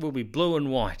 Hobart will be blue and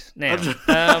white. Now,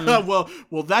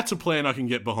 well, that's a plan I can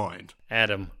get behind.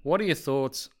 Adam, what are your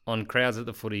thoughts on crowds at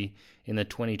the footy in the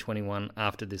 2021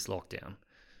 after this lockdown?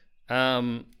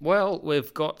 Well,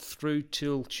 we've got through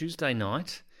till Tuesday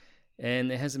night, and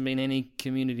there hasn't been any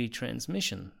community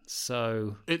transmission.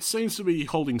 So it seems to be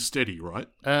holding steady, right?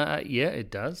 Yeah, it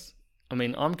does. I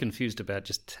mean, I'm confused about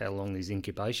just how long these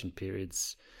incubation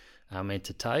periods are meant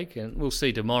to take, and we'll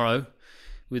see tomorrow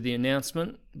with the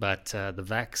announcement. But the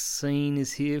vaccine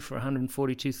is here for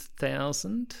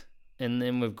 142,000, and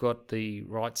then we've got the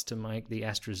rights to make the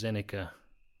AstraZeneca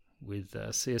with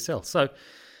CSL. So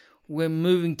we're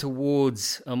moving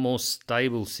towards a more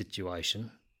stable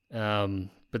situation,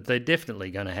 but they're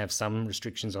definitely going to have some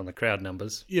restrictions on the crowd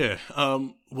numbers. Yeah.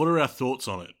 What are our thoughts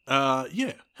on it?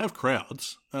 Yeah, have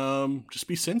crowds. Just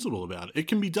be sensible about it. It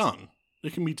can be done.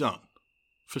 It can be done.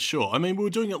 For sure. I mean, we were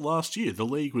doing it last year. The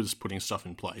league was putting stuff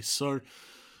in place, so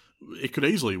it could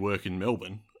easily work in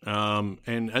Melbourne.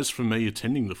 And as for me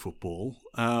attending the football,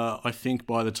 I think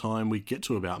by the time we get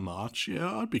to about March,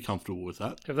 yeah, I'd be comfortable with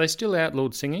that. Have they still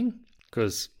outlawed singing?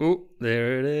 Because, oh,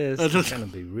 there it is. It's going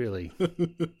to be really...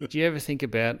 Do you ever think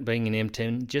about being in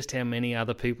M10, just how many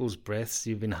other people's breaths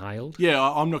you've inhaled? Yeah,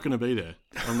 I'm not going to be there.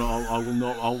 I will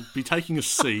not. I'll be taking a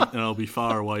seat and I'll be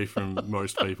far away from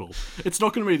most people. It's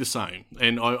not going to be the same.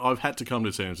 And I've had to come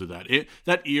to terms with that.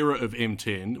 That era of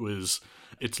M10 was...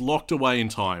 It's locked away in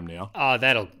time now. Oh,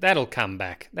 that'll come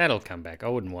back. That'll come back. I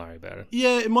wouldn't worry about it.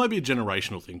 Yeah, it might be a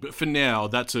generational thing. But for now,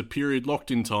 that's a period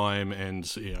locked in time and,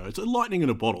 it's a lightning in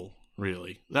a bottle.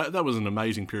 Really. That was an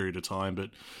amazing period of time,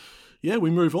 but yeah, we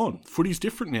move on. Footy's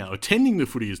different now. Attending the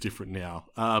footy is different now,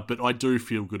 but I do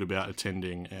feel good about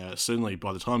attending. Certainly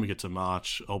by the time we get to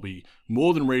March, I'll be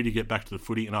more than ready to get back to the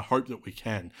footy, and I hope that we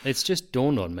can. It's just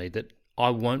dawned on me that I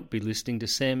won't be listening to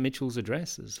Sam Mitchell's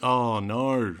addresses. Oh,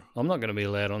 no. I'm not going to be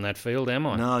allowed on that field, am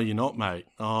I? No, you're not, mate.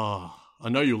 Oh, I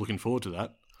know you're looking forward to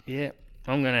that. Yeah,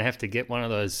 I'm going to have to get one of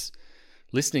those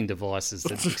listening devices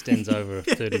that extends over a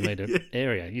 30-metre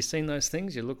area. You seen those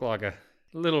things? You look like a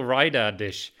little radar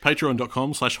dish.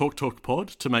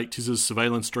 Patreon.com/HawkTalkPod to make Tiz's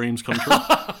surveillance dreams come true.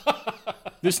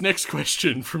 This next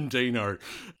question from Dino.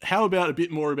 How about a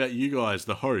bit more about you guys,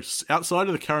 the hosts? Outside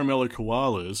of the Caramello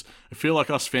Koalas, I feel like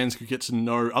us fans could get to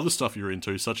know other stuff you're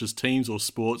into, such as teams or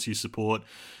sports you support,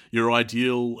 your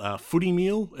ideal footy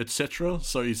meal, etc.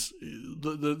 So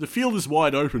the field is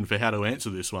wide open for how to answer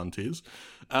this one, Tiz.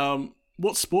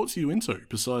 What sports are you into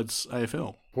besides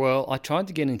AFL? Well, I tried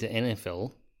to get into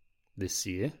NFL this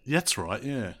year. That's right,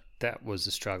 yeah. That was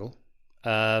a struggle.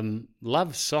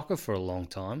 Loved soccer for a long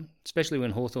time, especially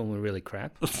when Hawthorn were really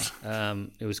crap.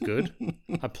 It was good.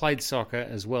 I played soccer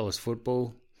as well as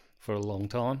football for a long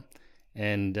time.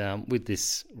 And with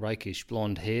this rakish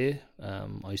blonde hair,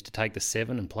 I used to take the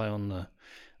 7 and play on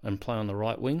the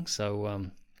right wing.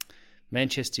 So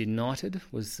Manchester United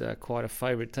was quite a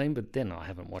favourite team, but then I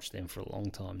haven't watched them for a long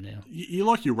time now. You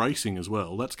like your racing as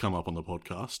well. That's come up on the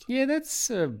podcast. Yeah, that's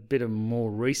a bit of a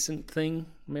more recent thing.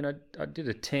 I mean, I did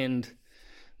attend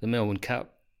the Melbourne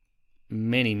Cup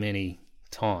many, many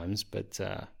times, but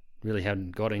really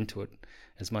haven't got into it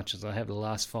as much as I have the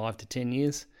last 5 to 10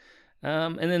 years.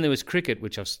 And then there was cricket,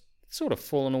 which I've sort of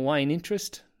fallen away in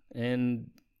interest.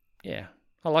 And, yeah,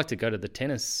 I like to go to the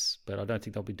tennis, but I don't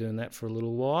think I'll be doing that for a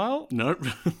little while. Nope.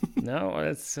 No,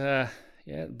 it's a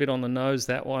bit on the nose,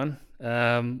 that one.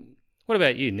 What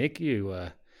about you, Nick?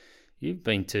 You've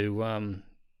been to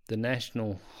the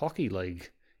National Hockey League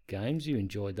games. You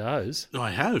enjoyed those.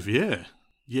 I have, yeah.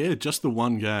 Yeah, just the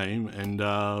one game, and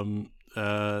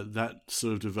that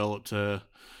sort of developed a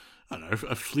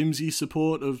flimsy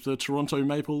support of the Toronto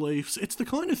Maple Leafs. It's the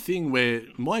kind of thing where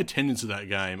my attendance at that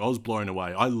game, I was blown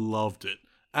away. I loved it.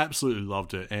 Absolutely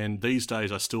loved it. And these days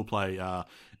I still play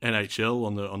NHL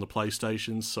on the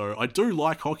PlayStation, so I do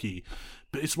like hockey.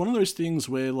 But it's one of those things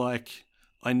where, like,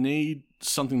 I need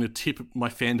something to tip my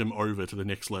fandom over to the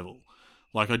next level.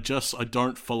 Like, I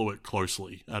don't follow it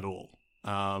closely at all.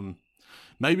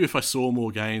 Maybe if I saw more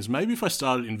games, maybe if I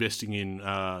started investing in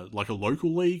like a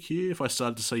local league here, if I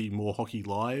started to see more hockey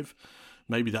live,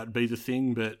 maybe that'd be the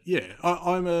thing. But yeah,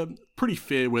 I'm a pretty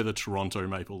fair weather Toronto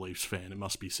Maple Leafs fan, it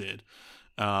must be said.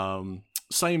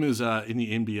 Same as in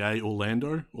the NBA,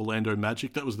 Orlando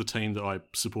Magic. That was the team that I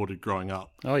supported growing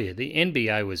up. Oh yeah, the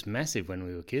NBA was massive when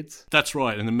we were kids. That's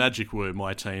right, and the Magic were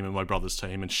my team and my brother's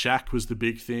team, and Shaq was the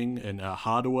big thing, and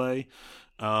Hardaway.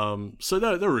 So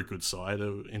they were a good side. They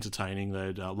were entertaining. They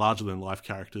had larger-than-life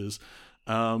characters.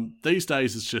 These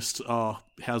days, it's just,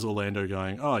 how's Orlando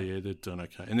going? Oh, yeah, they're doing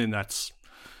okay. And then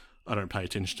I don't pay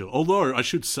attention to it. Although, I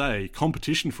should say,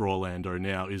 competition for Orlando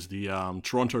now is the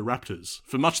Toronto Raptors.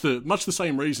 For much the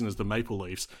same reason as the Maple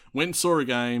Leafs. Went and saw a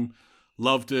game,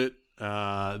 loved it.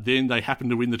 Then they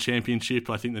happened to win the championship,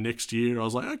 I think, the next year. I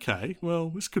was like, okay, well,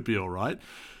 this could be all right.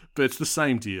 But it's the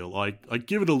same deal. I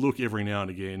give it a look every now and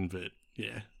again, but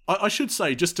yeah. I should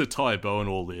say, just to tie a bow on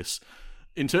all this,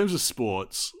 in terms of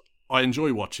sports, I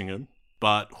enjoy watching them,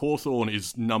 but Hawthorn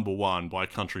is number one by a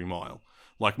country mile.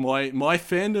 Like, my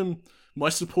fandom, my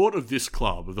support of this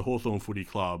club, of the Hawthorn Footy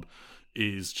Club,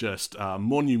 is just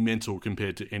monumental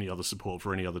compared to any other support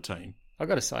for any other team. I've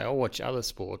got to say, I watch other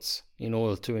sports in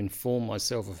order to inform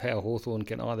myself of how Hawthorn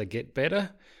can either get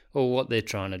better or what they're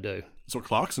trying to do. That's what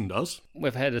Clarkson does.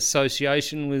 We've had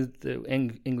association with the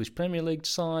English Premier League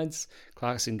sides.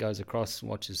 Clarkson goes across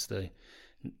and watches the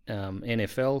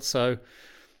NFL. So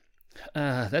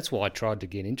that's why I tried to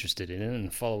get interested in it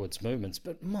and follow its movements.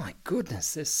 But my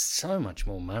goodness, there's so much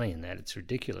more money in that. It's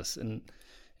ridiculous. And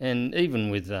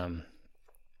even with...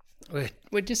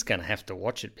 We're just going to have to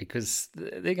watch it because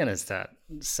they're going to start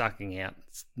sucking out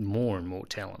more and more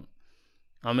talent.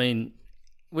 I mean,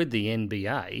 with the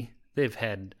NBA, they've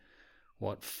had,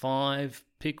 5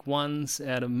 pick ones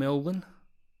out of Melbourne?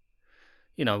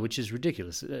 Which is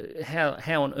ridiculous.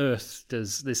 How on earth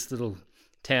does this little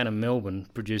town of Melbourne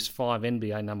produce 5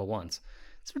 NBA number ones?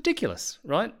 It's ridiculous,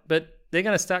 right? But they're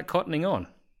going to start cottoning on.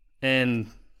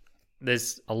 And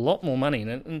there's a lot more money in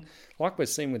it. And like we're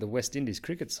seeing with the West Indies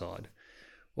cricket side,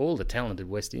 all the talented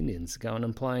West Indians going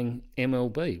and playing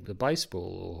MLB, the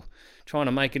baseball, or trying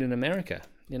to make it in America,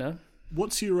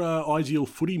 What's your ideal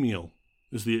footy meal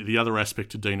is the other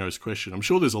aspect to Dino's question. I'm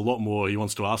sure there's a lot more he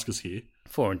wants to ask us here.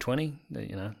 4 and 20,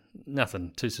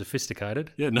 nothing too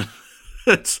sophisticated. Yeah, no,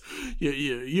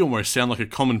 you almost sound like a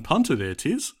common punter there,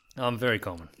 Tiz. I'm very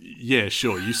common. Yeah,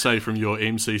 sure. You say from your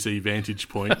MCC vantage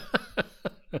point.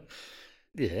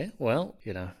 Yeah, well,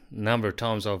 number of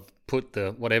times I've put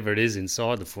the whatever it is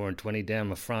inside the 4 and 20 down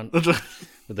my front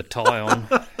with a tie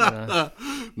on.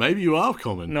 Maybe you are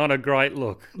common. Not a great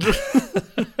look.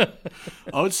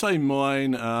 I would say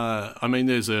mine,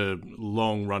 there's a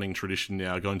long-running tradition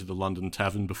now going to the London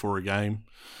Tavern before a game.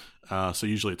 So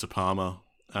usually it's a Palmer.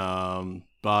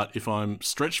 But if I'm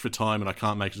stretched for time and I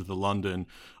can't make it to the London,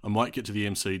 I might get to the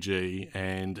MCG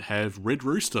and have Red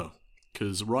Rooster.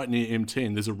 Because right near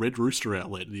M10, there's a Red Rooster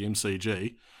outlet at the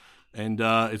MCG. And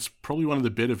it's probably one of the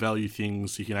better value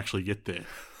things you can actually get there.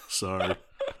 So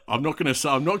I'm not gonna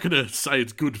say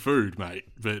it's good food, mate.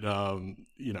 But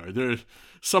there are,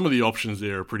 some of the options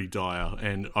there are pretty dire,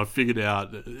 and I've figured out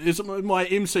it's my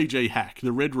MCG hack.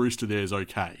 The Red Rooster there is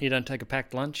okay. You don't take a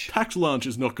packed lunch? Packed lunch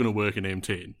is not going to work in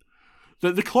M10.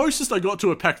 The closest I got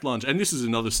to a packed lunch, and this is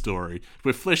another story,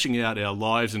 we're fleshing out our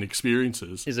lives and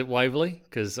experiences. Is it Waverley?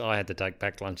 Because I had to take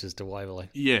packed lunches to Waverley.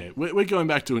 Yeah, we're going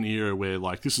back to an era where,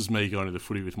 this is me going to the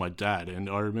footy with my dad, and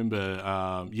I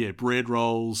remember, bread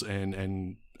rolls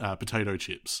and potato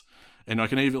chips. And I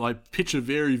can even picture a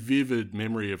very vivid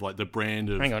memory of the brand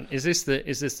of. Hang on, is this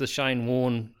the Shane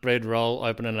Warne bread roll?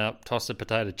 Opening up, toss the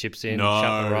potato chips in,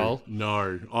 shut the roll.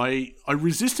 No, I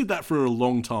resisted that for a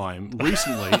long time.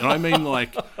 Recently, and I mean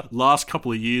last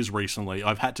couple of years. Recently,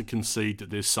 I've had to concede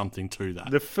that there's something to that.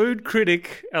 The food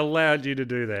critic allowed you to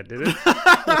do that, did it?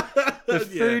 The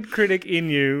food critic in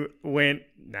you went,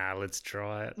 nah, let's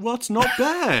try it. Well, it's not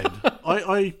bad.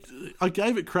 I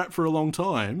gave it crap for a long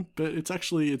time, but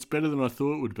it's better than I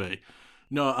thought it would be.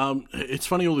 No, it's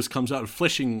funny all this comes out of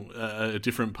fleshing a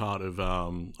different part of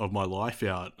my life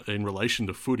out in relation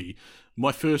to footy.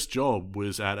 My first job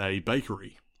was at a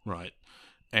bakery, right?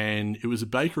 And it was a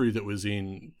bakery that was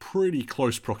in pretty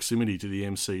close proximity to the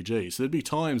MCG. So there'd be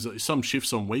times, some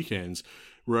shifts on weekends,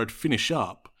 where I'd finish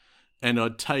up and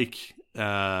I'd take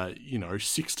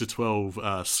 6 to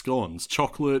 12 scones,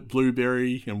 chocolate,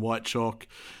 blueberry, and white choc.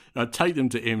 I'd take them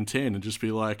to M10 and just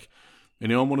be like,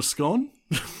 anyone want a scone?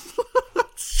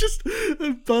 It's just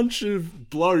a bunch of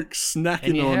blokes snacking on.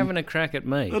 And you're having a crack at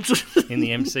me in the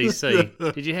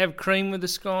MCC. Did you have cream with the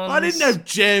scones? I didn't have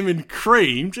jam and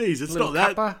cream. Jeez, it's not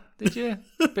that. Cuppa, did you?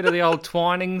 Bit of the old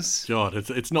Twinings. God,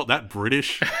 it's not that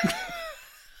British.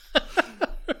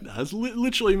 It's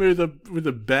literally me with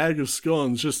a bag of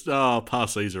scones. Just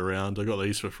pass these around. I got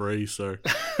these for free, so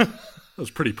that was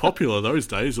pretty popular those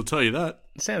days. I'll tell you that.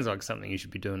 It sounds like something you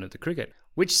should be doing at the cricket,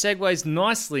 which segues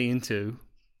nicely into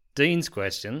Dean's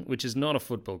question, which is not a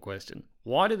football question.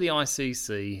 Why do the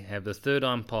ICC have the third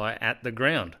umpire at the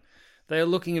ground? They are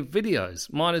looking at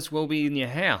videos. Might as well be in your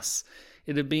house.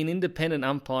 It'd be an independent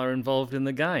umpire involved in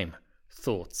the game.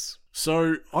 Thoughts?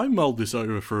 So I mulled this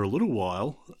over for a little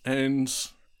while, and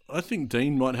I think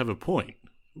Dean might have a point.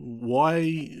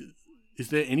 Why is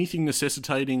there anything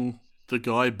necessitating the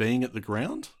guy being at the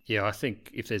ground? Yeah, I think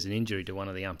if there's an injury to one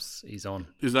of the umps, he's on.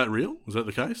 Is that real? Is that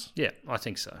the case? Yeah, I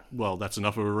think so. Well, that's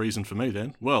enough of a reason for me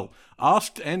then. Well,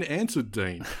 asked and answered,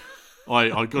 Dean. I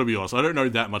got to be honest, I don't know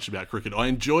that much about cricket. I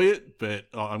enjoy it, but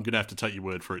I'm going to have to take your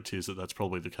word for it, Tiz, that that's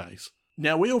probably the case.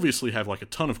 Now, we obviously have a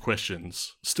ton of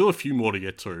questions, still a few more to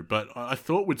get to, but I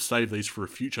thought we'd save these for a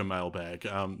future mailbag,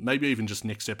 maybe even just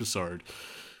next episode.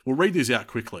 We'll read these out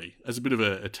quickly as a bit of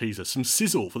a teaser. Some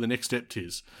sizzle for the next step,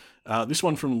 Tiz. This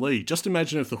one from Lee. Just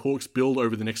imagine if the Hawks build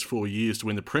over the next 4 years to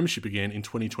win the premiership again in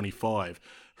 2025.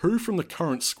 Who from the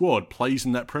current squad plays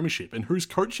in that premiership and who's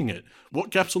coaching it? What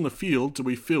gaps on the field do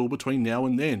we fill between now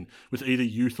and then with either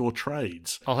youth or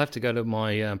trades? I'll have to go to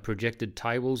my projected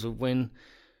tables of when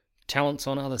talents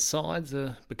on other sides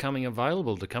are becoming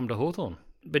available to come to Hawthorn.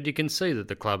 But you can see that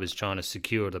the club is trying to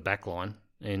secure the backline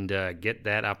and get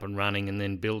that up and running and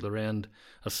then build around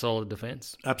a solid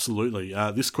defence. Absolutely.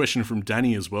 This question from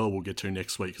Danny as well we'll get to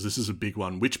next week because this is a big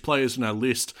one. Which players on our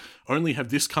list only have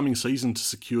this coming season to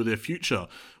secure their future?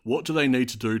 What do they need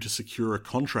to do to secure a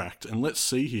contract? And let's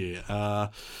see here.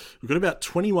 We've got about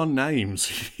 21 names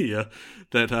here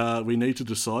that we need to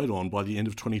decide on by the end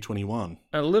of 2021.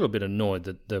 A little bit annoyed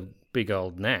that the big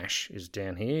old Nash is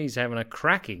down here. He's having a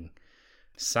cracking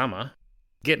summer,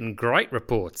 getting great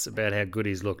reports about how good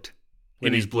he's looked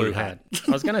in his blue hat.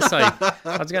 I was going to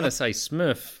say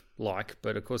Smurf-like,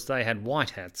 but of course they had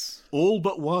white hats. All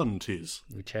but one, Tiz.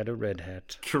 Which had a red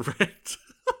hat. Correct.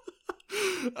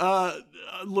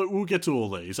 Look, we'll get to all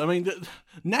these. I mean,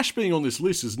 Nash being on this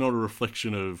list is not a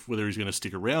reflection of whether he's going to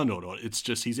stick around or not. It's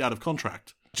just he's out of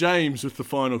contract. James, with the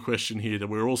final question here that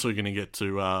we're also going to get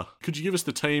to. Could you give us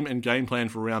the team and game plan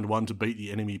for round 1 to beat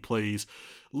the enemy, please?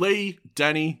 Lee,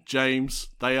 Danny, James,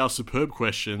 they are superb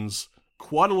questions.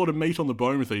 Quite a lot of meat on the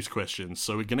bone with these questions,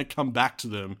 so we're going to come back to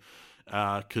them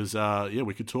because,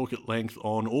 we could talk at length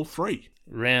on all three.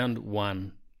 Round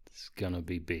 1 is going to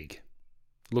be big.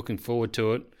 Looking forward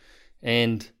to it.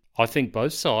 And I think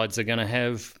both sides are going to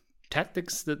have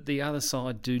tactics that the other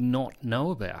side do not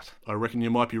know about. I reckon you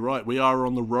might be right. We are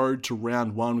on the road to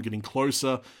round 1. We're getting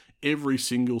closer every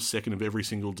single second of every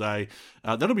single day.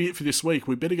 That'll be it for this week.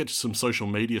 We better get to some social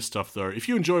media stuff, though. If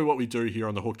you enjoy what we do here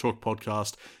on the Hawk Talk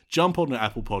podcast, jump on to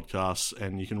Apple Podcasts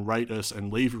and you can rate us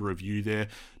and leave a review there.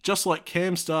 Just like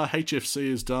Camstar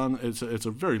HFC has done. It's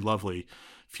a very lovely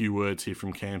few words here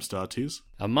from Camstar, Tiz.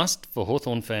 A must for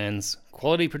Hawthorn fans.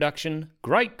 Quality production,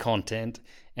 great content,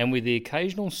 and with the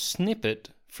occasional snippet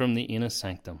from the inner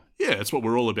sanctum. Yeah, it's what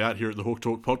we're all about here at the Hawk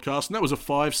Talk podcast, and that was a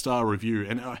 5-star review.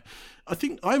 And I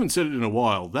think I haven't said it in a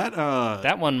while.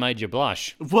 That one made you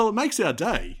blush. Well, it makes our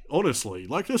day, honestly.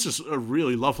 Like, this is a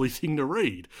really lovely thing to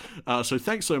read. So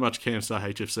thanks so much, Camstar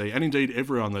HFC, and indeed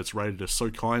everyone that's rated us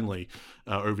so kindly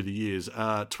over the years.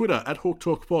 Twitter, at Hawk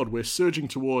Talk Pod, we're surging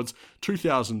towards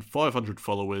 2,500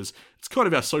 followers. It's kind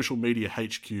of our social media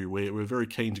HQ. We're very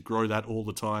keen to grow that all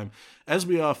the time. As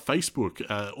we are Facebook,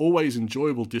 always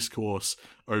enjoyable discourse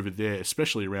over there,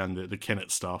 especially around the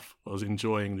Kennett stuff. I was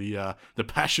enjoying the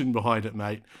passion behind it,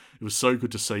 mate. It was so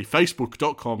good to see.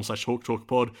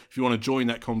 Facebook.com/HawkTalkPod if you want to join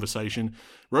that conversation.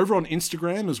 We're over on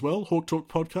Instagram as well, Hawk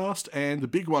Talk Podcast, and the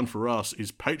big one for us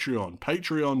is Patreon.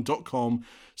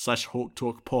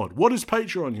 Patreon.com/HawkTalkPod. What is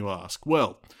Patreon, you ask?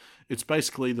 Well, it's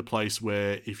basically the place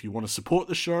where if you want to support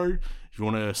the show, if you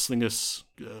want to sling us,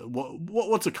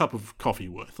 what's a cup of coffee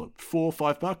worth? Like $4 or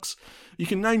 $5? You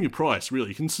can name your price, really.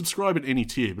 You can subscribe at any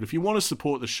tier. But if you want to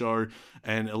support the show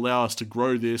and allow us to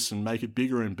grow this and make it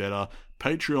bigger and better,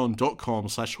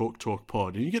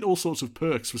 patreon.com/HawkTalkPod. And you get all sorts of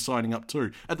perks for signing up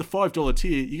too. At the $5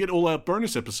 tier, you get all our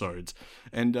bonus episodes.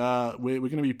 And we're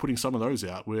going to be putting some of those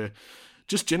out. We're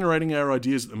just generating our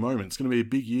ideas at the moment. It's going to be a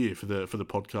big year for the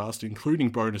podcast, including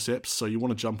bonus eps, so you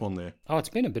want to jump on there. Oh, it's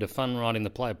been a bit of fun writing the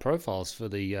player profiles for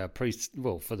the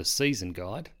for the season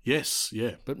guide. Yes,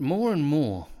 yeah. But more and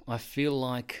more, I feel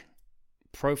like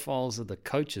profiles of the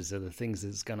coaches are the things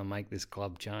that's going to make this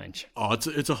club change. Oh, it's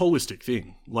a holistic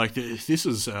thing. Like, this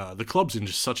is the club's in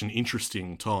just such an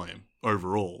interesting time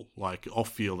overall, like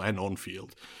off-field and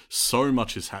on-field. So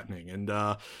much is happening. And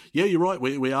yeah, you're right.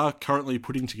 We are currently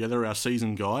putting together our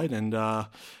season guide, and I'm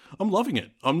loving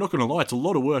it. I'm not going to lie. It's a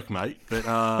lot of work, mate. But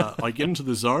I get into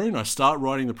the zone. I start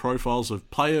writing the profiles of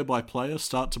player by player,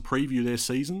 start to preview their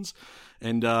seasons.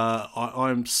 And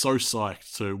I'm so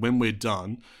psyched to, when we're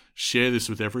done, share this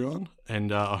with everyone,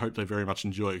 and I hope they very much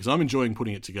enjoy it, because I'm enjoying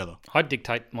putting it together. I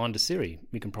dictate mine to Siri,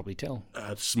 you can probably tell.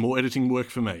 It's more editing work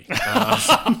for me.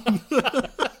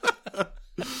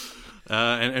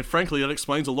 And frankly, that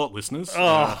explains a lot, listeners.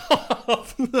 Oh,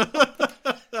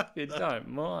 you don't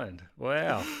mind.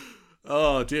 Wow.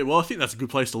 Oh, dear. Well, I think that's a good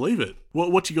place to leave it.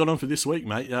 What you got on for this week,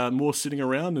 mate? More sitting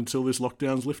around until this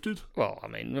lockdown's lifted? Well, I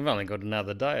mean, we've only got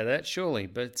another day of that, surely.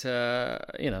 But,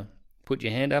 put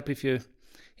your hand up if you're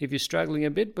struggling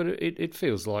a bit, but it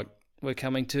feels like we're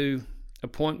coming to a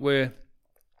point where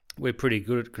we're pretty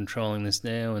good at controlling this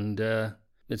now, and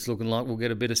it's looking like we'll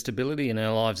get a bit of stability in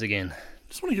our lives again.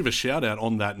 Just want to give a shout out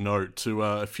on that note to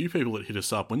a few people that hit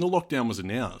us up when the lockdown was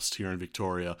announced here in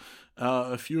Victoria.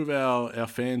 A few of our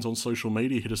fans on social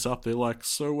media hit us up. They're like,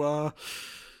 so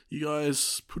you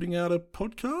guys putting out a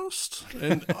podcast?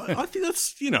 And I think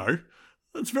that's,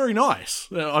 that's very nice.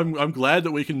 I'm glad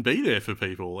that we can be there for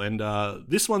people. And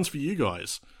this one's for you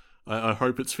guys. I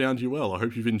hope it's found you well. I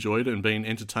hope you've enjoyed it and been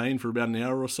entertained for about an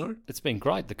hour or so. It's been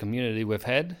great, the community we've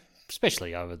had,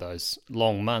 especially over those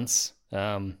long months.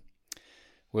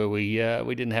 Where we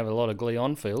didn't have a lot of glee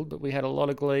on field, but we had a lot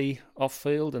of glee off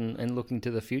field and looking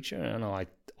to the future. And I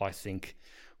think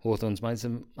Hawthorn's made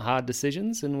some hard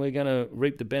decisions, and we're going to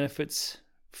reap the benefits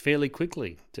fairly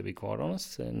quickly, to be quite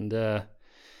honest. And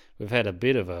we've had a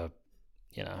bit of a,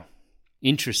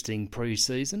 interesting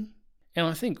pre-season. And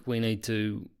I think we need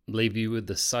to leave you with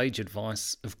the sage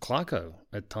advice of Clarko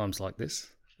at times like this.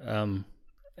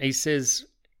 He says,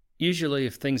 usually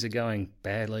if things are going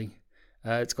badly,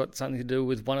 it's got something to do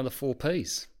with one of the 4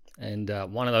 Ps. And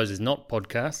one of those is not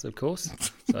podcast, of course.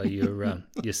 So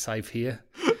you're safe here.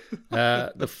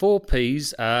 The 4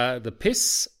 Ps are the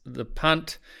piss, the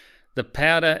punt, the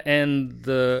powder, and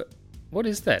the... What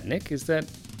is that, Nick? Is that...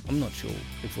 I'm not sure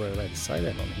if we're allowed to say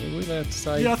that on here. We're allowed to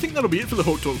say... Yeah, I think that'll be it for the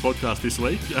Hawk Talk podcast this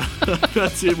week.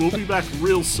 That's it. We'll be back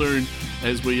real soon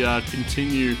as we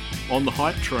continue on the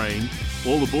hype train.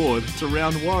 All aboard to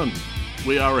round 1.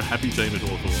 We are a happy team at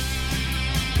Hawthorn.